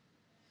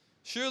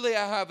 Surely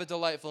I have a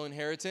delightful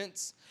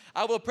inheritance.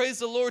 I will praise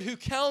the Lord who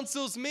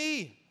counsels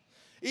me.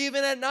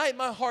 Even at night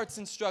my heart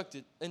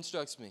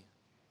instructs me.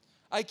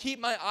 I keep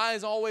my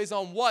eyes always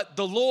on what?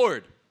 The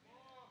Lord.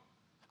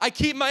 I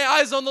keep my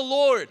eyes on the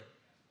Lord.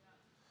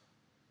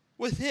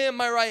 With him,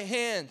 my right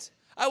hand,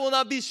 I will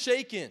not be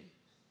shaken.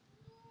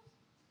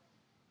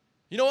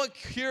 You know what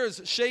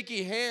cures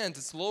shaky hands?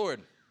 It's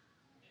Lord.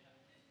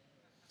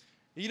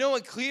 You know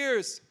what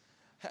clears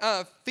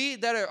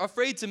feet that are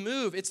afraid to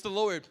move? It's the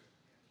Lord.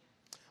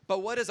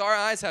 But what does our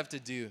eyes have to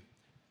do?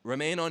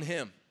 Remain on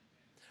him.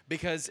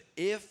 Because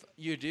if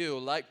you do,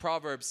 like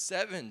Proverbs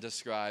 7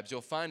 describes,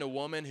 you'll find a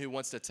woman who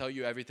wants to tell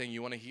you everything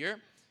you want to hear.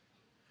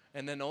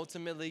 And then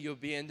ultimately you'll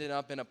be ending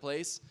up in a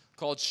place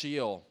called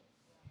Sheol.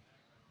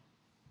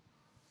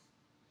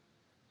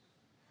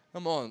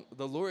 Come on,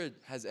 the Lord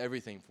has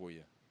everything for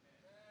you.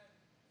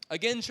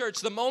 Again, church,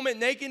 the moment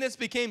nakedness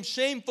became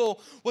shameful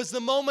was the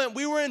moment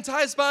we were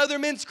enticed by other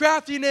men's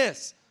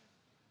craftiness.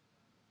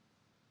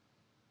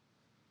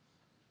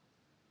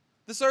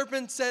 The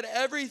serpent said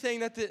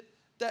everything that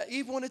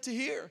Eve wanted to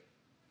hear.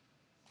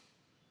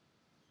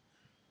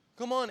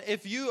 Come on,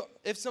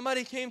 if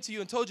somebody came to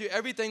you and told you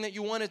everything that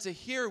you wanted to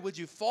hear, would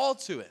you fall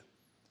to it?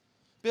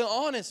 Be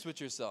honest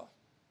with yourself.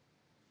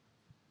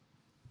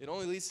 It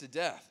only leads to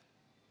death.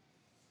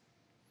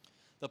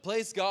 The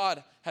place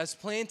God has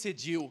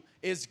planted you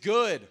is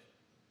good.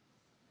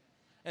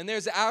 And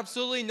there's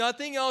absolutely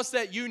nothing else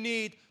that you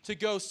need to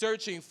go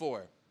searching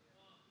for.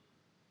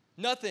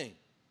 Nothing.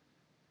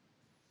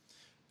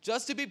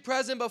 Just to be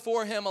present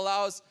before him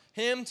allows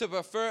him to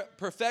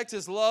perfect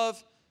his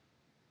love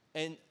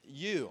in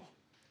you.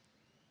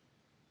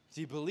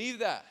 Do you believe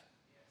that?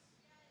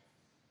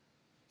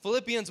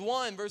 Philippians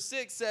 1 verse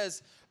 6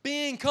 says,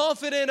 being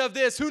confident of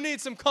this. Who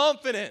needs some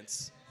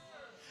confidence?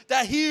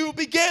 That he who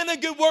began a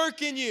good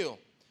work in you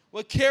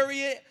will carry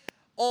it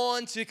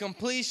on to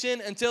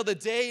completion until the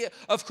day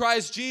of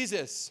Christ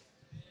Jesus.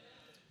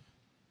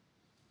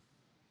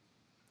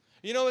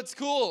 You know, it's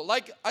cool.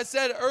 Like I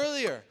said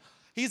earlier,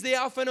 he's the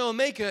Alpha and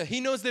Omega. He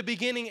knows the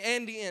beginning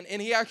and the end,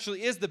 and he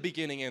actually is the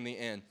beginning and the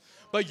end.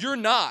 But you're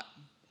not.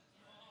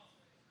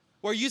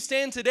 Where you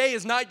stand today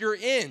is not your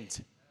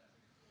end.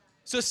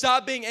 So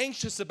stop being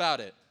anxious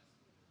about it.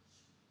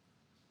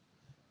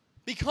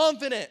 Be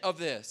confident of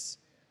this.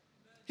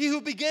 He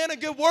who began a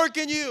good work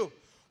in you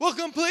will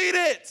complete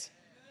it.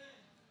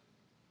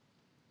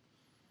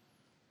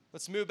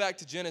 Let's move back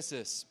to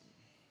Genesis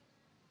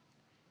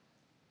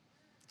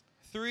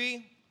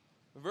 3,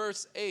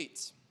 verse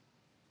 8.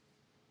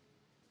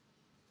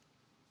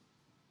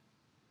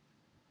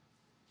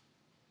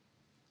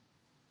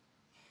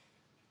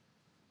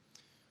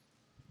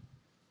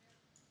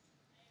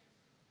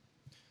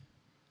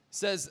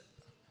 says,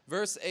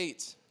 verse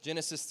 8,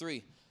 Genesis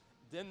 3.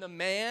 Then the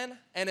man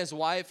and his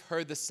wife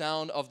heard the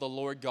sound of the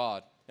Lord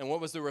God. And what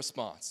was the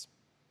response?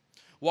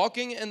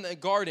 Walking in the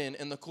garden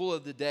in the cool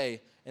of the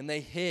day, and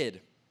they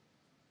hid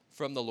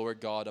from the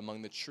Lord God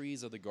among the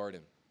trees of the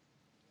garden.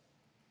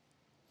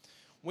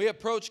 We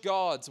approach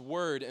God's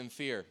word in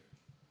fear.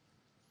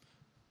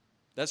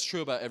 That's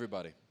true about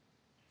everybody.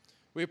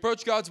 We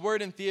approach God's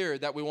word in fear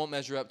that we won't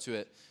measure up to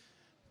it,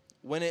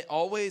 when it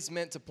always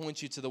meant to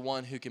point you to the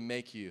one who can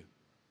make you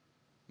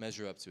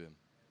measure up to him.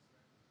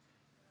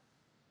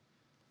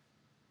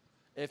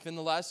 If in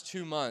the last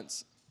 2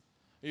 months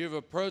you've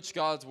approached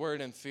God's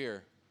word in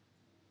fear,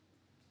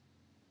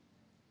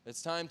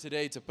 it's time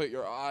today to put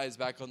your eyes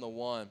back on the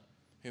one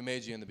who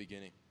made you in the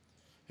beginning,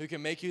 who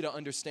can make you to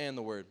understand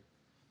the word.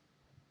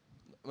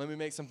 Let me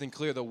make something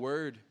clear. The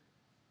word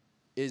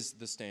is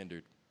the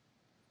standard.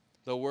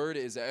 The word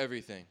is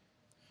everything.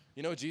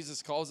 You know what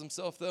Jesus calls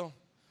himself, though?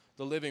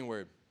 The living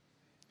word.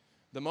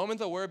 The moment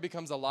the word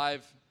becomes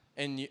alive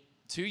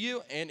to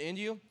you and in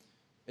you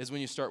is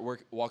when you start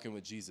walking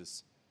with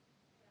Jesus.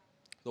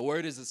 The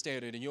word is the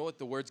standard. And you know what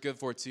the word's good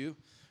for, too?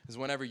 Is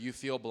whenever you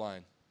feel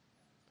blind.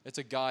 It's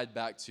a guide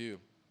back to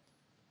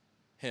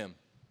him.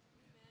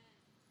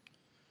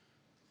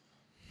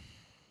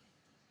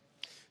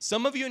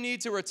 Some of you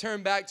need to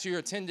return back to your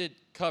intended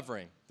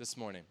covering this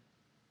morning.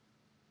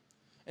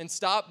 And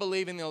stop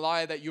believing the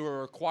lie that you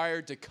are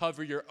required to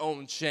cover your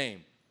own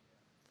shame.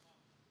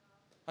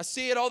 I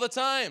see it all the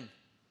time.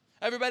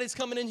 Everybody's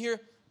coming in here.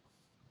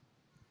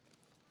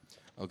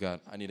 Oh,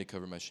 God, I need to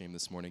cover my shame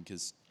this morning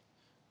because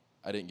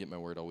I didn't get my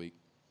word all week.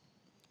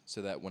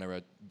 So that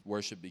whenever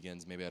worship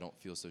begins, maybe I don't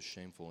feel so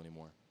shameful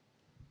anymore.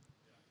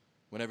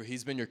 Whenever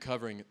he's been your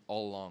covering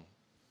all along.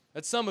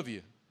 That's some of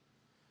you.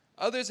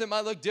 Others, it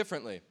might look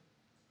differently.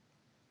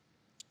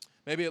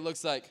 Maybe it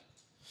looks like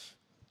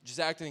just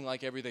acting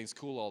like everything's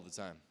cool all the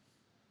time,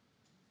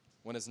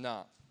 when it's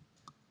not.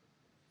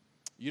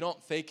 You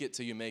don't fake it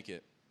till you make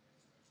it.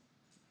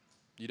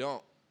 You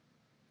don't.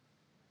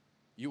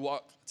 You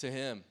walk to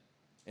him,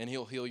 and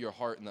he'll heal your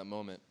heart in that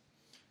moment.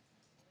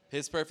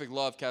 His perfect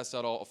love casts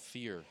out all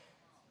fear.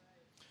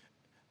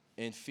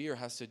 And fear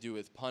has to do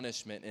with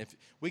punishment. If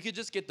we could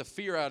just get the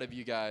fear out of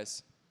you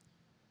guys,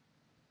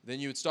 then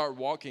you would start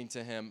walking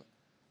to him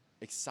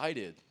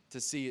excited to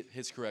see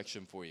his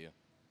correction for you.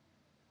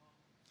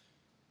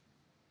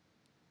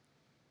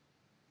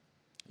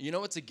 You know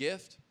what's a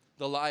gift?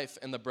 The life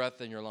and the breath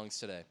in your lungs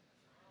today.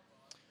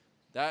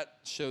 That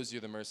shows you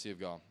the mercy of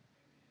God.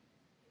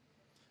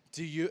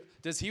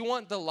 Does he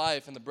want the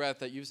life and the breath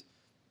that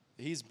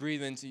he's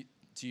breathing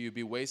to you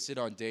be wasted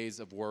on days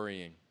of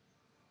worrying?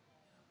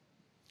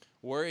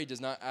 Worry does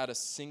not add a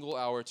single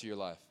hour to your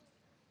life.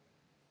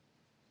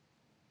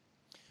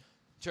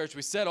 Church,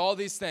 we said all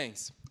these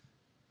things.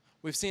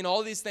 We've seen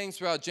all these things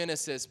throughout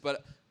Genesis,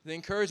 but the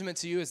encouragement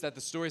to you is that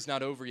the story's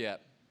not over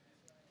yet.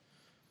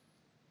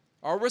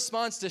 Our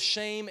response to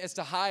shame is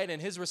to hide,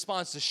 and his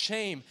response to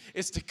shame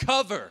is to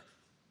cover.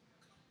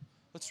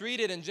 Let's read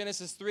it in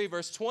Genesis 3,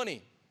 verse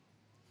 20.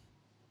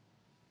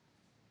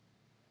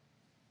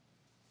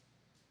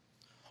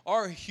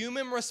 Our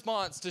human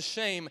response to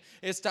shame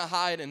is to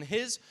hide, and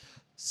his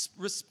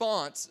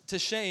response to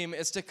shame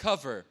is to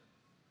cover.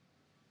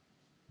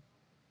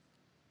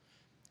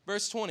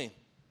 Verse 20.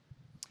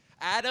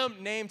 Adam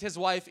named his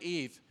wife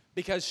Eve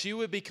because she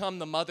would become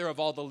the mother of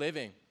all the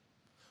living.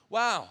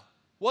 Wow,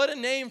 what a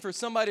name for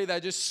somebody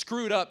that just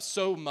screwed up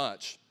so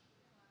much.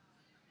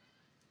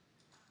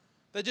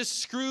 That just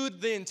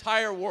screwed the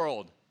entire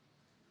world.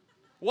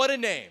 What a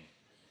name.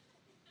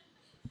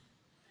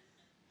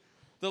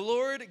 The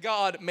Lord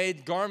God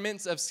made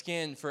garments of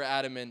skin for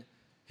Adam and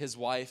his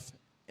wife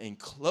and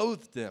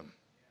clothed them.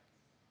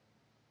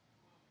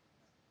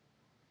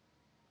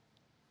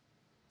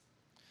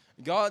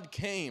 God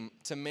came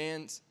to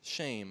man's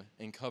shame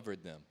and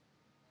covered them.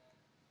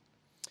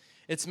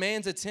 It's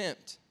man's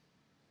attempt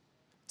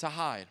to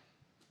hide.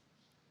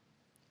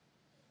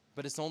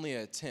 But it's only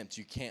an attempt.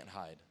 You can't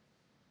hide.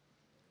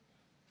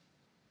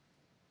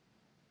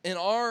 In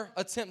our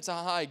attempt to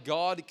hide,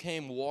 God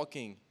came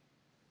walking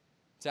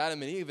to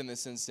Adam and Eve in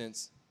this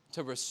instance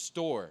to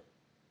restore.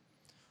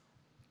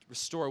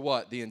 Restore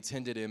what? The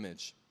intended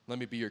image. Let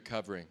me be your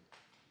covering.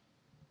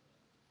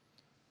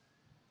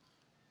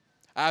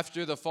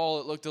 After the fall,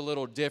 it looked a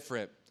little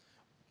different,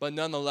 but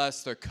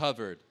nonetheless, they're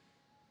covered.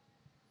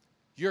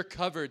 You're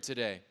covered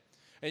today.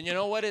 And you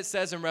know what it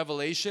says in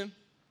Revelation?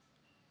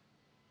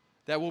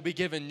 That we'll be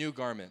given new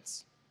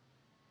garments.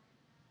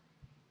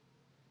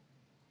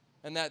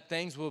 And that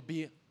things will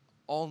be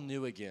all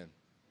new again.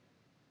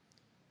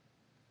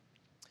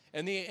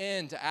 In the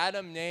end,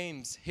 Adam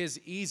names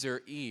his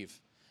Ezer Eve,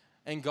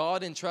 and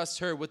God entrusts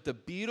her with the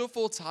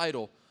beautiful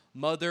title,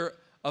 Mother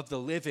of the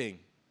Living.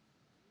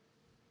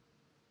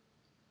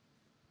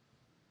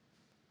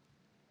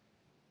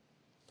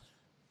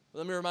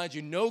 Let me remind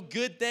you, no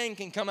good thing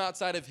can come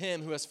outside of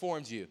him who has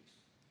formed you.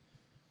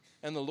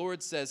 And the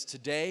Lord says,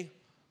 today,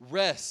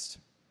 rest.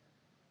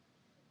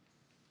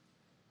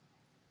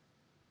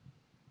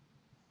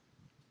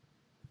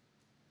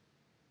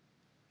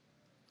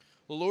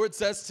 The Lord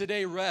says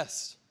today,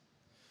 rest.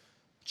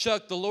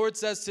 Chuck, the Lord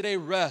says today,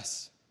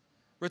 rest.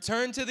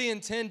 Return to the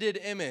intended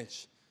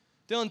image.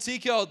 Dylan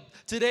TK,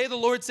 today the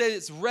Lord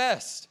says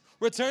rest.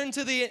 Return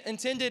to the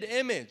intended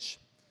image.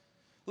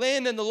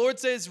 Landon, the Lord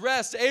says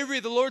rest. Avery,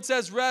 the Lord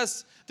says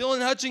rest.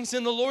 Dylan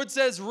Hutchinson, the Lord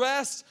says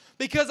rest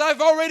because I've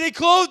already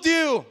clothed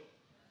you.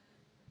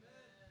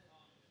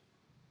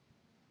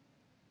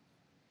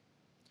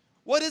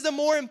 What is a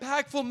more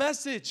impactful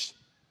message?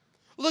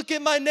 Look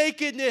at my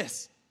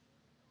nakedness.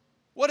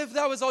 What if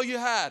that was all you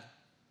had?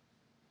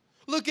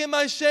 Look at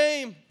my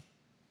shame.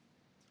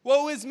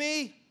 Woe is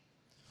me.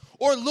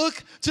 Or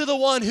look to the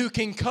one who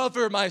can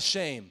cover my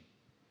shame.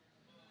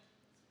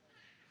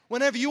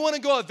 Whenever you want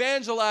to go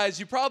evangelize,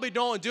 you probably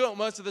don't do it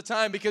most of the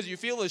time because you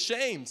feel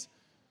ashamed.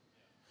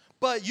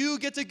 But you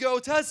get to go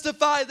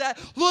testify that,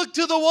 look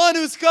to the one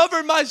who's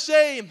covered my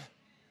shame.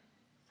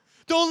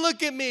 Don't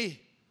look at me.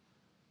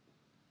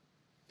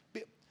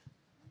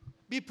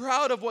 Be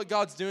proud of what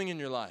God's doing in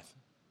your life.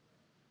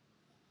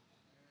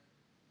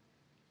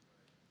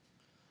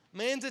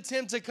 Man's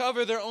attempt to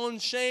cover their own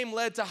shame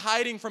led to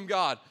hiding from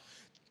God.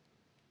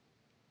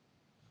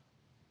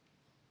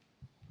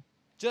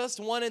 Just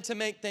wanted to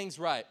make things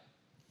right.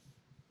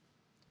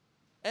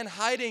 And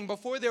hiding,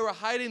 before they were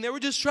hiding, they were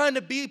just trying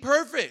to be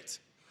perfect.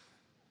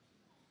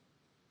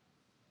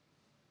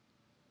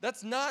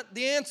 That's not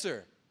the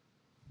answer.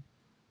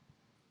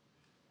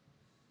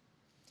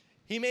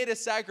 He made a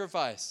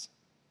sacrifice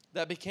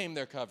that became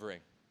their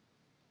covering.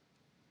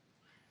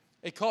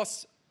 It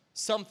cost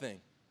something.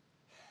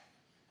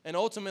 And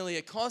ultimately,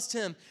 it cost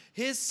him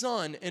his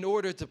son in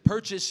order to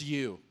purchase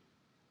you.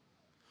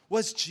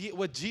 Was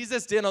what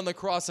Jesus did on the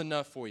cross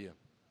enough for you?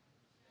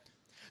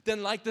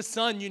 Then like the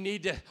son, you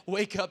need to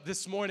wake up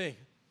this morning.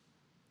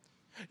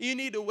 You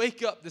need to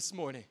wake up this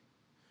morning.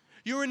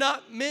 You were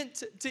not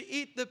meant to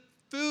eat the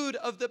food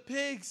of the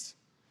pigs.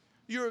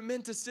 You were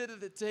meant to sit at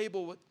the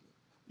table with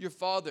your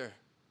Father.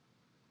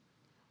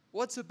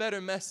 What's a better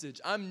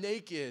message? I'm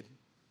naked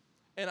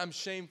and I'm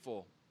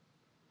shameful.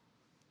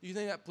 You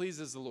think that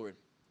pleases the Lord?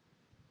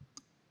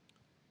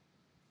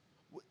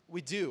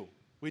 We do.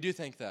 We do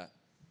think that.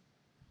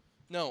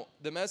 No,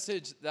 the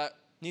message that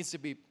needs to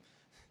be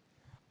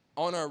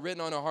written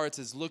on our hearts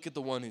is look at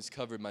the one who's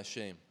covered my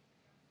shame.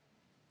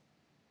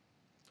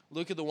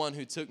 Look at the one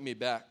who took me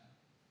back.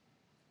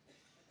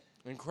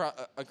 And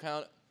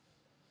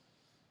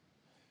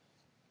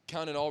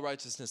counted all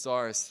righteousness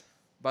ours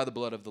by the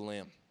blood of the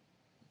Lamb.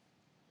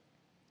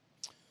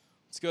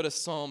 Let's go to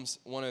Psalms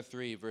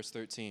 103, verse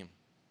 13.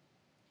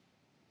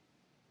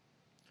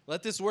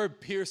 Let this word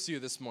pierce you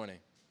this morning.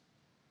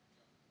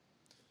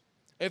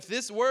 If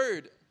this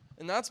word,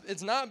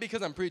 it's not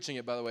because I'm preaching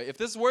it, by the way. If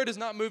this word is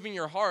not moving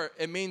your heart,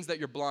 it means that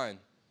you're blind.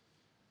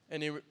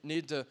 And you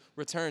need to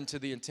return to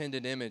the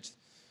intended image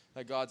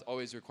that God's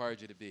always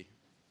required you to be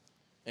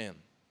in.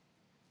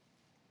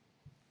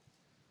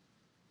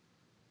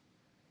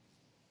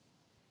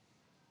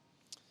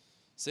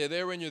 Say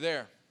there when you're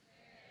there.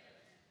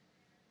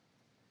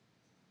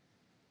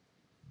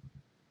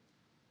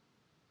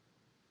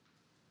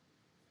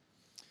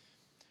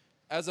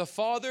 As a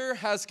father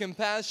has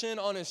compassion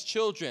on his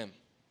children,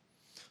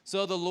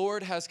 so the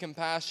Lord has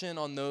compassion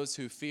on those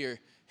who fear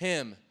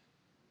him.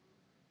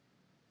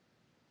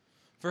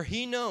 For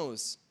he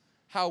knows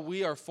how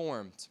we are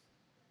formed.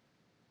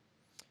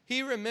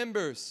 He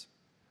remembers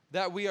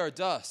that we are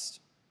dust.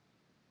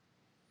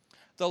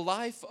 The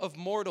life of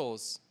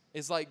mortals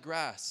is like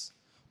grass.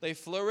 They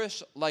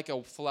flourish like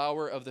a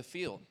flower of the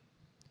field.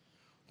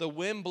 The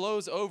wind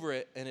blows over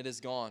it, and it is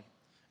gone,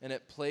 and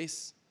its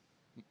place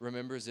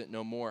remembers it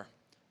no more.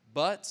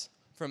 But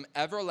from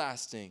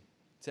everlasting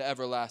to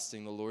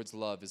everlasting, the Lord's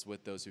love is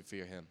with those who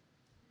fear him.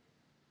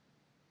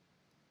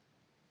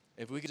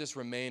 If we could just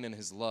remain in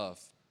his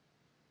love,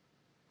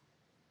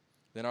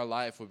 then our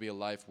life would be a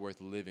life worth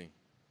living.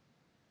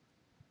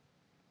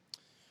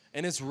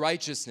 And his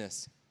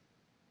righteousness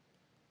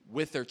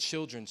with their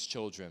children's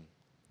children,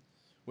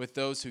 with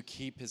those who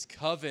keep his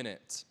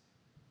covenant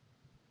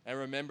and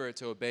remember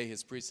to obey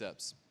his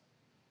precepts.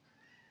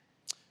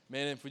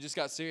 Man, if we just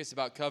got serious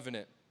about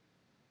covenant,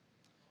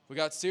 we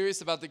got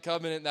serious about the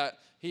covenant that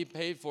he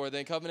paid for,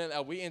 the covenant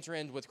that we enter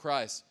in with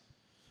Christ.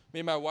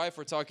 Me and my wife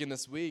were talking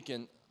this week,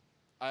 and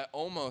I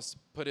almost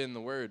put in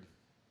the word,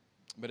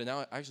 but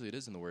now actually it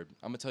is in the word.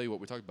 I'm going to tell you what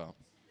we talked about.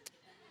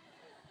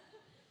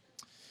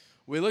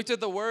 We looked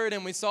at the word,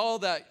 and we saw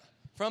that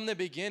from the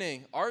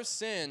beginning, our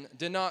sin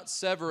did not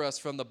sever us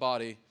from the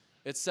body.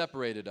 It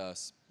separated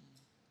us.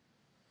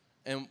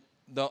 And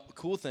the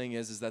cool thing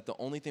is that the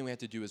only thing we have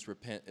to do is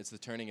repent. It's the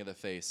turning of the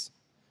face.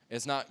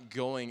 It's not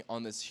going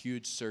on this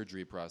huge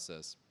surgery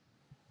process.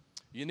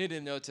 You need to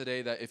know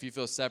today that if you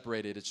feel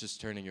separated, it's just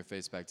turning your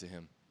face back to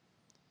him.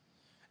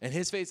 And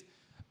his face,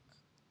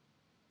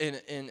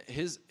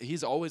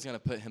 he's always going to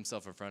put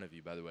himself in front of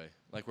you, by the way,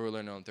 like we were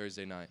learning on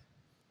Thursday night,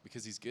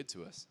 because he's good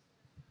to us.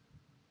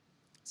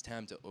 It's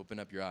time to open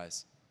up your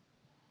eyes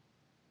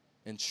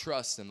and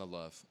trust in the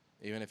love,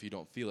 even if you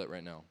don't feel it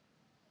right now.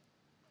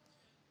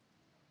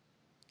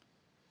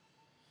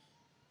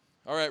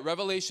 All right,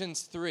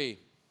 Revelations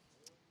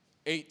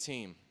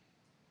 3:18.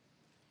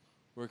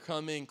 We're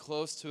coming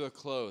close to a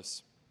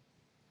close.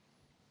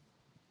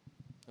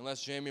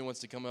 Unless Jamie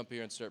wants to come up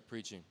here and start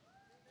preaching.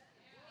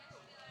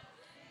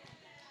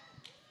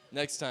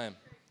 Next time.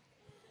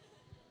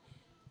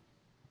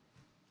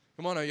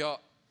 Come on, are y'all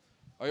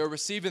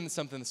receiving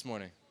something this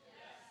morning?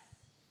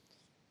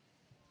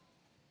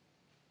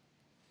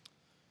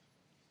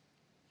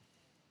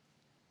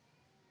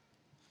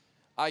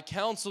 I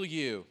counsel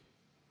you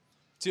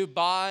to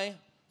buy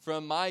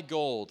from my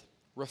gold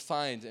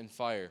refined in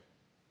fire,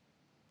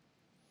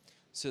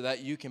 so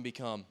that you can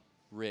become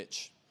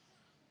rich,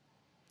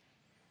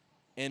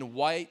 and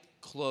white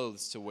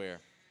clothes to wear,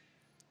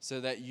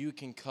 so that you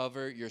can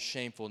cover your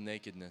shameful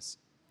nakedness,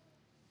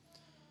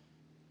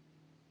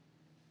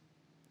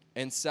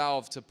 and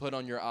salve to put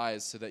on your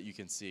eyes so that you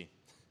can see.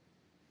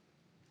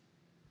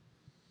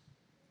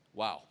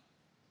 Wow.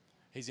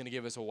 He's going to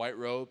give us a white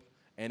robe,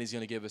 and he's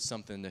going to give us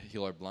something to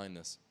heal our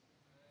blindness.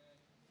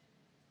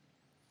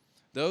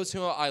 Those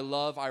who I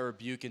love, I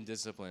rebuke and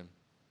discipline.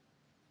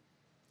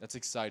 That's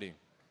exciting.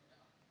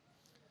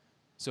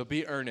 So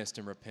be earnest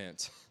and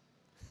repent.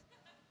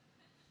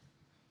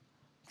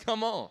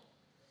 Come on.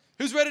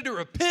 Who's ready to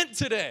repent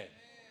today?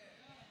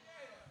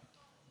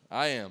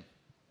 I am.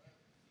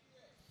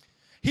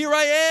 Here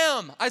I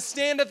am. I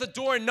stand at the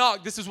door and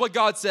knock. This is what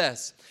God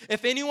says.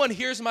 If anyone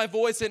hears my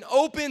voice and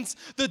opens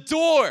the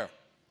door,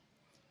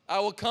 I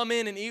will come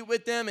in and eat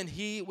with them and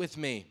he with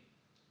me.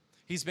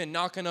 He's been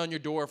knocking on your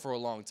door for a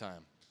long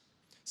time.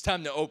 It's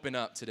time to open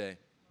up today.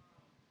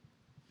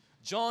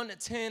 John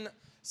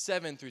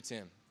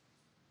 10:7-10.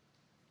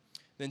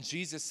 Then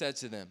Jesus said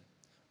to them,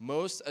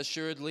 most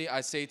assuredly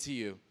I say to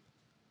you,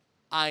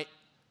 I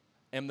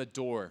am the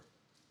door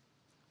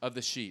of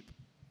the sheep.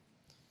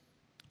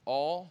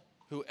 All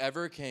who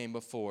ever came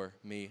before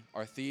me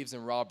are thieves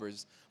and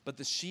robbers, but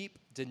the sheep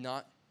did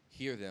not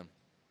hear them.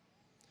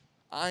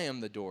 I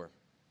am the door.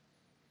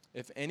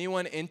 If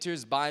anyone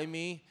enters by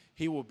me,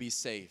 he will be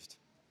saved.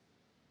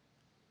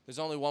 There's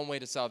only one way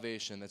to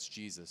salvation, that's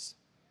Jesus.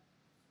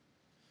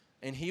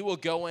 And he will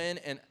go in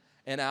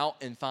and out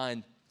and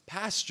find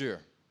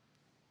pasture.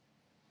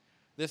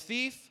 The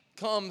thief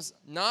comes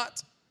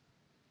not,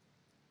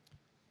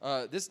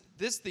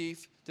 this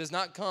thief does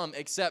not come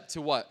except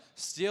to what?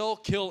 Steal,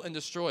 kill, and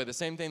destroy. The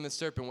same thing the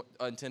serpent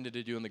intended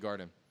to do in the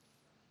garden.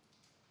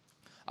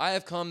 I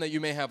have come that you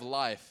may have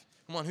life.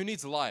 Come on, who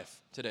needs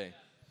life today?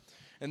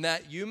 And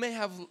that you may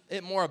have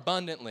it more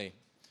abundantly.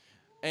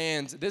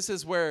 And this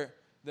is where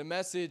the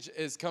message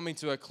is coming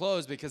to a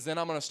close, because then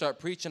I'm going to start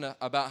preaching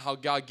about how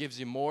God gives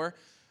you more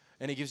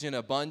and he gives you an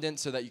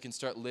abundance so that you can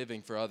start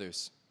living for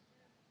others.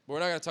 But we're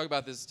not going to talk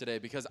about this today,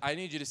 because I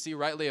need you to see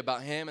rightly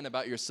about him and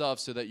about yourself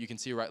so that you can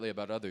see rightly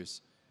about others.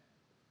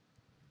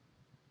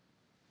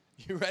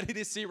 You ready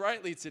to see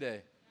rightly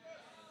today?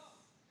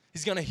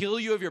 He's going to heal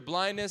you of your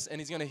blindness,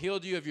 and he's going to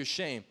heal you of your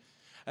shame.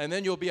 And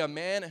then you'll be a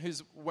man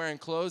who's wearing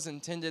clothes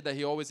intended that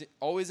he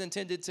always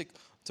intended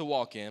to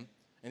walk in.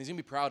 And he's going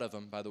to be proud of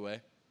them, by the way.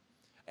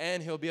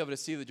 And he'll be able to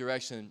see the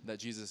direction that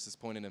Jesus is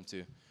pointing him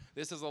to.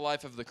 This is a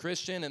life of the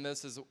Christian, and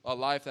this is a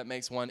life that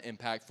makes one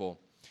impactful.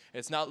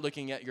 It's not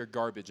looking at your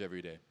garbage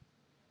every day.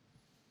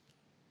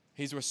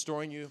 He's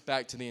restoring you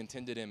back to the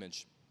intended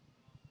image.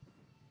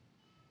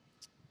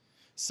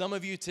 Some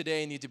of you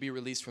today need to be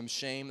released from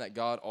shame that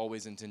God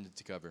always intended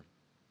to cover.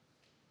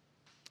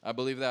 I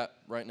believe that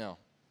right now.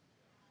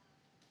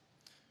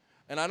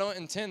 And I don't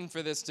intend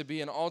for this to be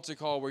an altar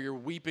call where you're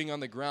weeping on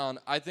the ground.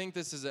 I think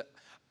this is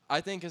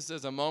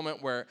a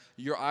moment where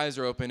your eyes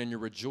are open and you're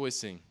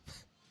rejoicing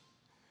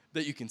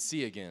that you can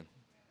see again.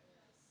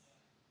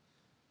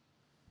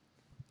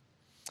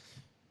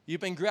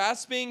 You've been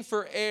grasping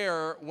for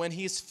air when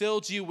he's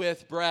filled you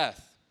with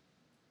breath.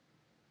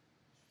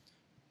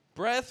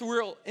 Breath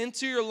will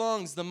enter your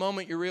lungs the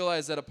moment you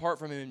realize that apart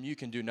from him, you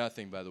can do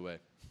nothing, by the way.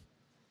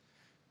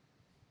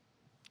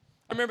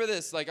 I remember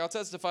this, I'll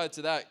testify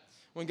to that.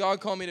 When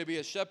God called me to be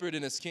a shepherd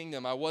in his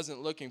kingdom, I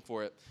wasn't looking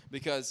for it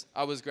because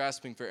I was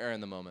grasping for air in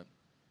the moment.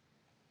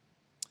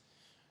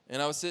 And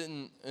I was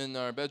sitting in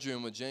our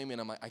bedroom with Jamie, and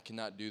I'm like, I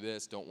cannot do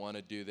this, don't want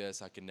to do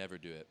this, I can never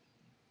do it.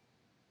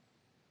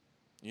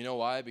 You know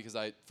why? Because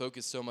I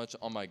focused so much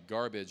on my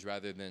garbage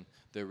rather than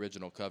the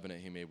original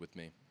covenant he made with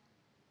me.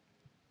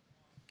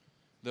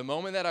 The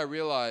moment that I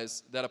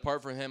realized that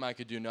apart from him I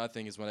could do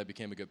nothing is when I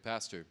became a good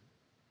pastor.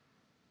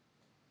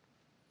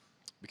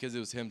 Because it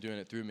was him doing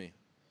it through me.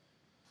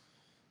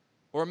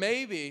 Or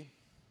maybe,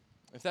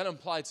 if that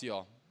applied to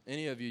y'all,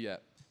 any of you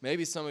yet,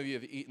 maybe some of you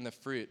have eaten the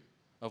fruit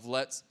of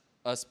let's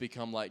us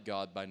become like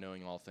God by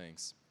knowing all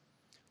things.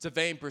 It's a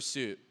vain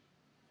pursuit.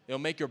 It'll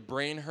make your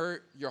brain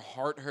hurt, your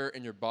heart hurt,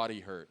 and your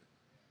body hurt.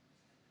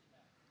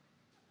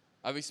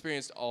 I've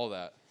experienced all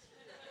that.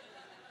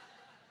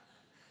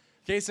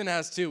 Kason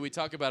has too. We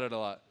talk about it a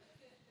lot.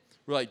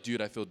 We're like,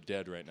 dude, I feel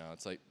dead right now.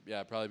 It's like,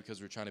 yeah, probably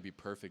because we're trying to be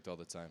perfect all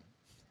the time.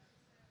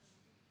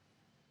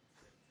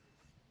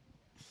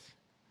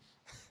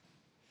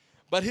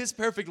 But his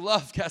perfect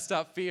love casts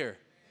out fear.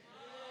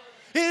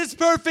 His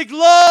perfect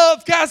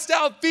love cast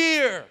out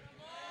fear.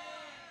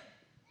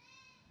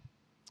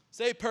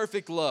 Say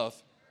perfect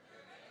love.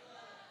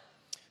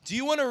 Do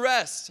you want to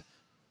rest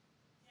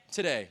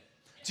today?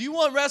 Do you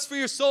want rest for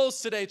your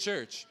souls today,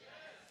 church?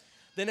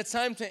 Then it's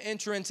time to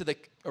enter into the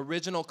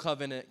original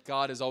covenant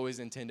God has always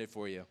intended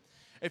for you.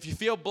 If you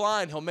feel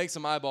blind, He'll make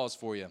some eyeballs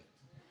for you.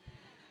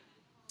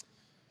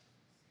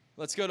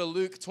 Let's go to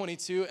Luke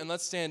 22 and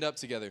let's stand up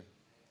together.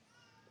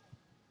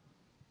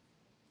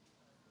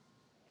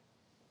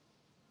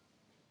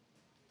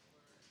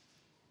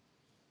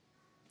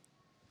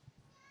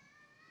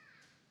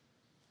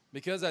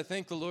 Because I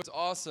think the Lord's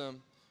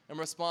awesome in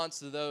response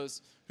to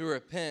those who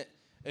repent.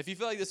 If you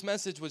feel like this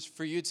message was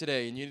for you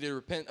today and you need to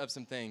repent of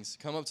some things,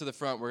 come up to the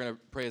front. We're going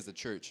to pray as the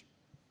church.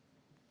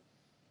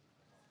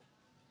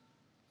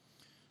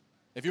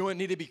 If you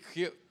need to be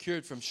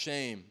cured from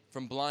shame,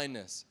 from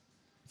blindness,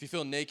 if you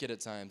feel naked at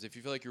times, if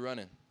you feel like you're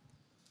running,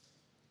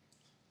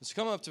 just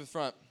come up to the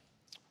front.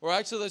 Or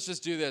actually, let's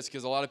just do this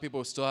because a lot of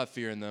people still have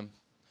fear in them.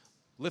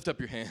 Lift up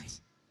your hands.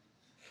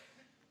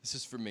 This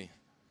is for me.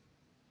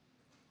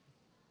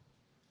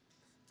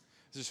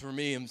 This is for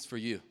me and it's for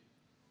you.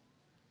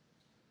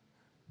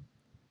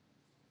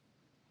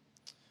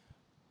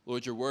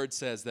 Lord, your word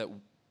says that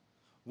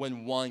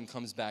when one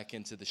comes back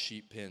into the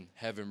sheep pen,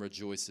 heaven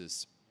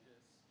rejoices.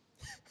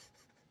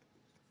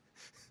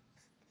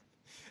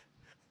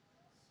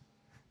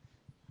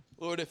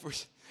 Lord, if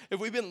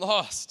we've been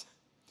lost,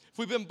 if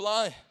we've been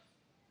blind,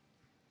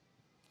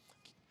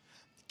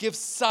 give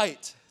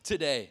sight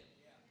today.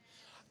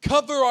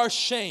 Cover our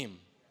shame.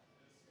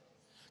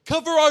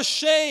 Cover our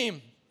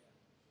shame.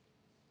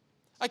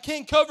 I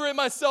can't cover it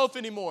myself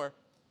anymore.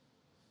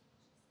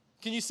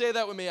 Can you say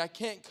that with me? I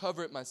can't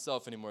cover it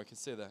myself anymore. Can you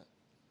say that?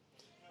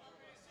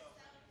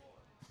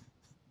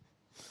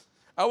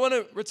 I want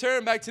to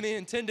return back to the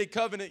intended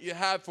covenant you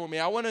have for me.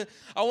 I want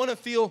to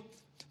feel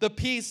the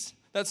peace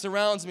that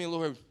surrounds me,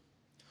 Lord.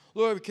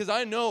 Lord, because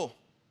I know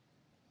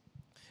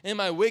in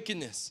my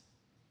wickedness,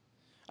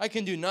 I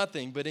can do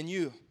nothing, but in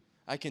you,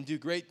 I can do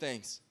great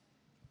things.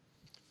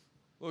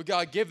 Lord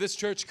God, give this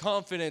church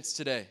confidence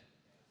today.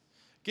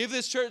 Give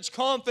this church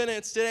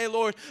confidence today,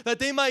 Lord, that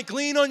they might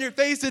glean on your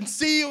face and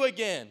see you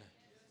again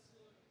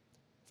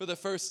for the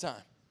first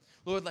time.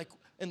 Lord, like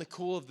in the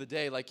cool of the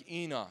day, like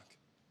Enoch.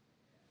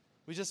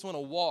 We just want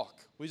to walk.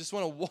 We just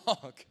want to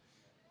walk.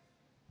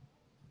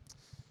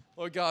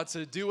 Lord God,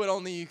 to do what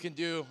only you can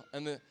do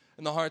in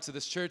the hearts of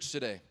this church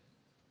today.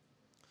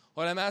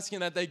 Lord, I'm asking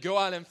that they go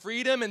out in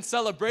freedom and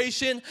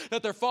celebration,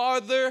 that their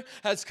Father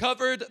has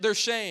covered their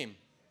shame,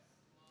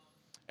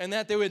 and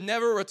that they would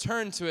never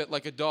return to it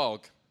like a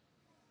dog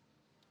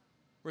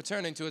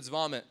returning to its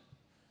vomit.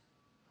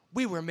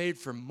 We were made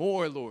for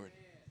more, Lord.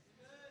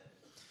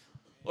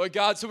 Lord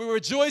God, so we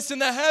rejoice in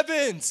the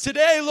heavens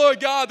today,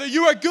 Lord God, that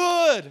you are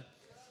good.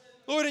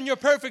 Lord, in your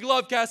perfect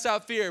love cast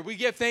out fear. We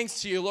give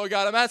thanks to you, Lord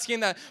God. I'm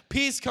asking that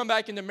peace come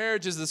back into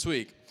marriages this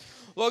week.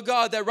 Lord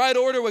God, that right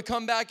order would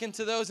come back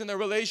into those in their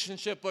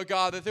relationship, Lord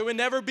God, that they would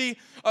never be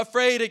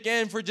afraid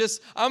again for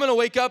just, I'm going to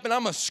wake up and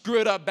I'm going to screw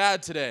it up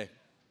bad today.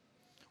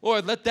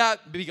 Lord, let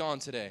that be gone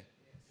today.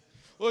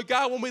 Lord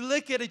God, when we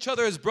look at each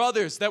other as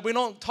brothers, that we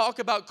don't talk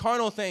about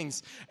carnal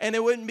things, and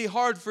it wouldn't be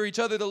hard for each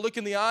other to look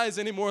in the eyes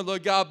anymore,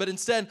 Lord God, but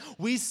instead,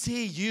 we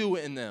see you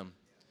in them.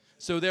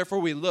 So therefore,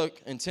 we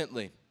look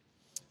intently.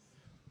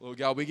 Lord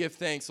God, we give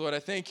thanks. Lord, I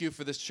thank you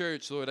for this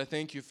church. Lord, I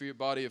thank you for your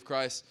body of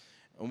Christ.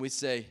 And we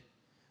say,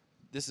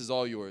 this is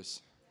all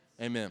yours.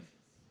 Amen.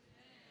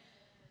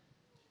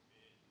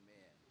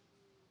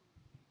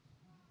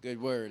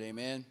 Good word,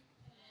 amen.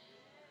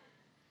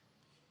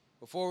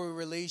 Before we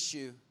release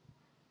you,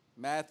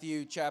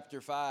 Matthew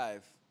chapter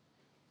 5,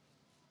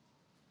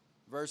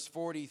 verse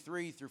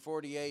 43 through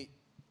 48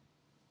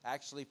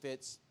 actually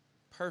fits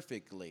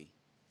perfectly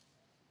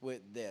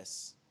with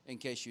this, in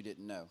case you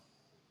didn't know.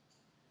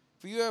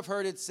 For you have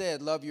heard it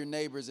said, love your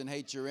neighbors and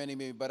hate your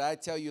enemy, but I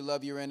tell you,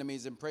 love your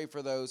enemies and pray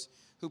for those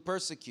who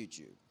persecute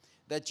you,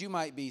 that you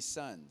might be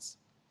sons.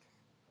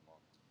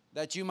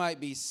 That you might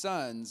be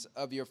sons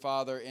of your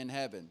Father in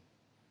heaven.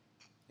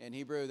 In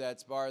Hebrew,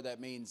 that's bar, that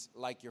means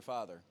like your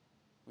Father.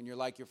 When you're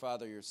like your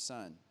Father, your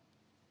son.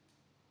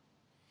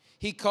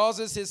 He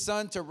causes his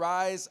sun to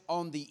rise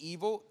on the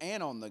evil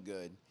and on the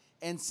good,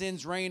 and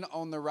sends rain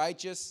on the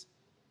righteous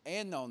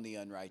and on the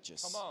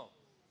unrighteous. Come on.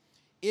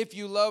 If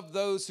you love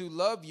those who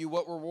love you,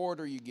 what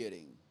reward are you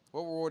getting?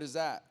 What reward is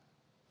that?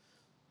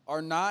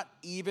 Are not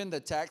even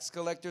the tax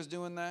collectors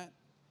doing that?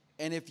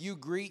 And if you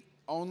greet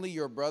only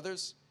your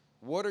brothers,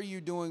 what are you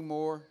doing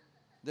more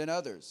than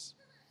others?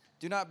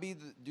 Do not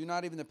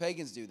even the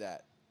pagans do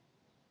that.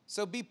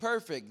 So be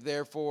perfect,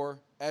 therefore,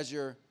 as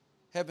your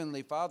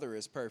heavenly Father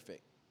is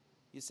perfect.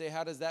 You say,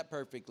 how does that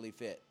perfectly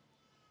fit?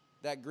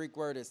 That Greek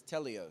word is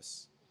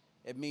teleos.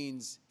 It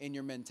means in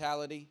your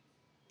mentality,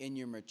 in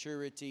your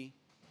maturity,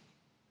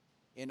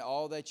 in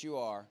all that you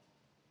are,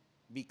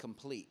 be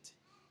complete.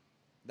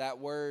 That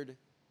word,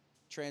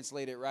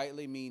 translated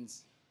rightly,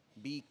 means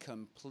be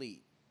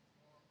complete.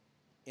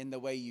 in the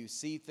way you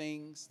see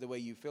things, the way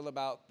you feel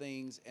about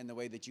things, and the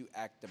way that you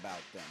act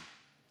about them.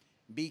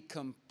 Be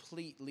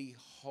completely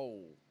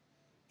whole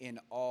in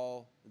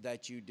all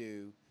that you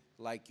do,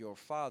 like your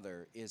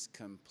Father is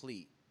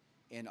complete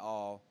in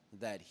all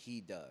that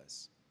he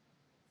does.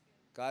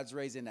 God's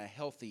raising a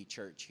healthy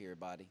church here,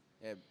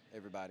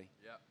 everybody.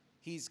 Yeah.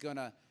 He's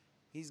gonna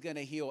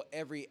heal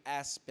every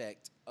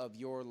aspect of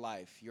your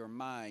life, your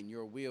mind,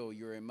 your will,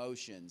 your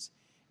emotions.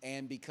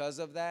 And because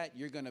of that,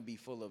 you're gonna be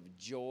full of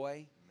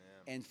joy,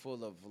 amen, and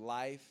full of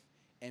life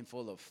and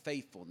full of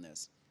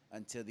faithfulness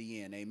until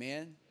the end. Amen?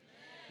 Amen.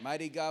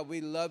 Mighty God,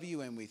 we love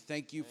you and we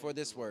thank you for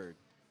this word.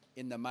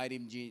 In the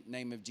mighty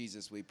name of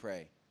Jesus, we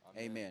pray.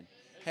 Amen. Amen.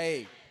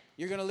 Hey,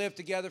 you're going to live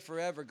together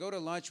forever. Go to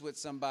lunch with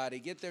somebody.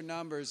 Get their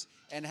numbers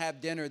and have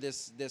dinner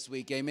this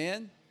week.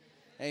 Amen?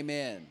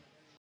 Amen.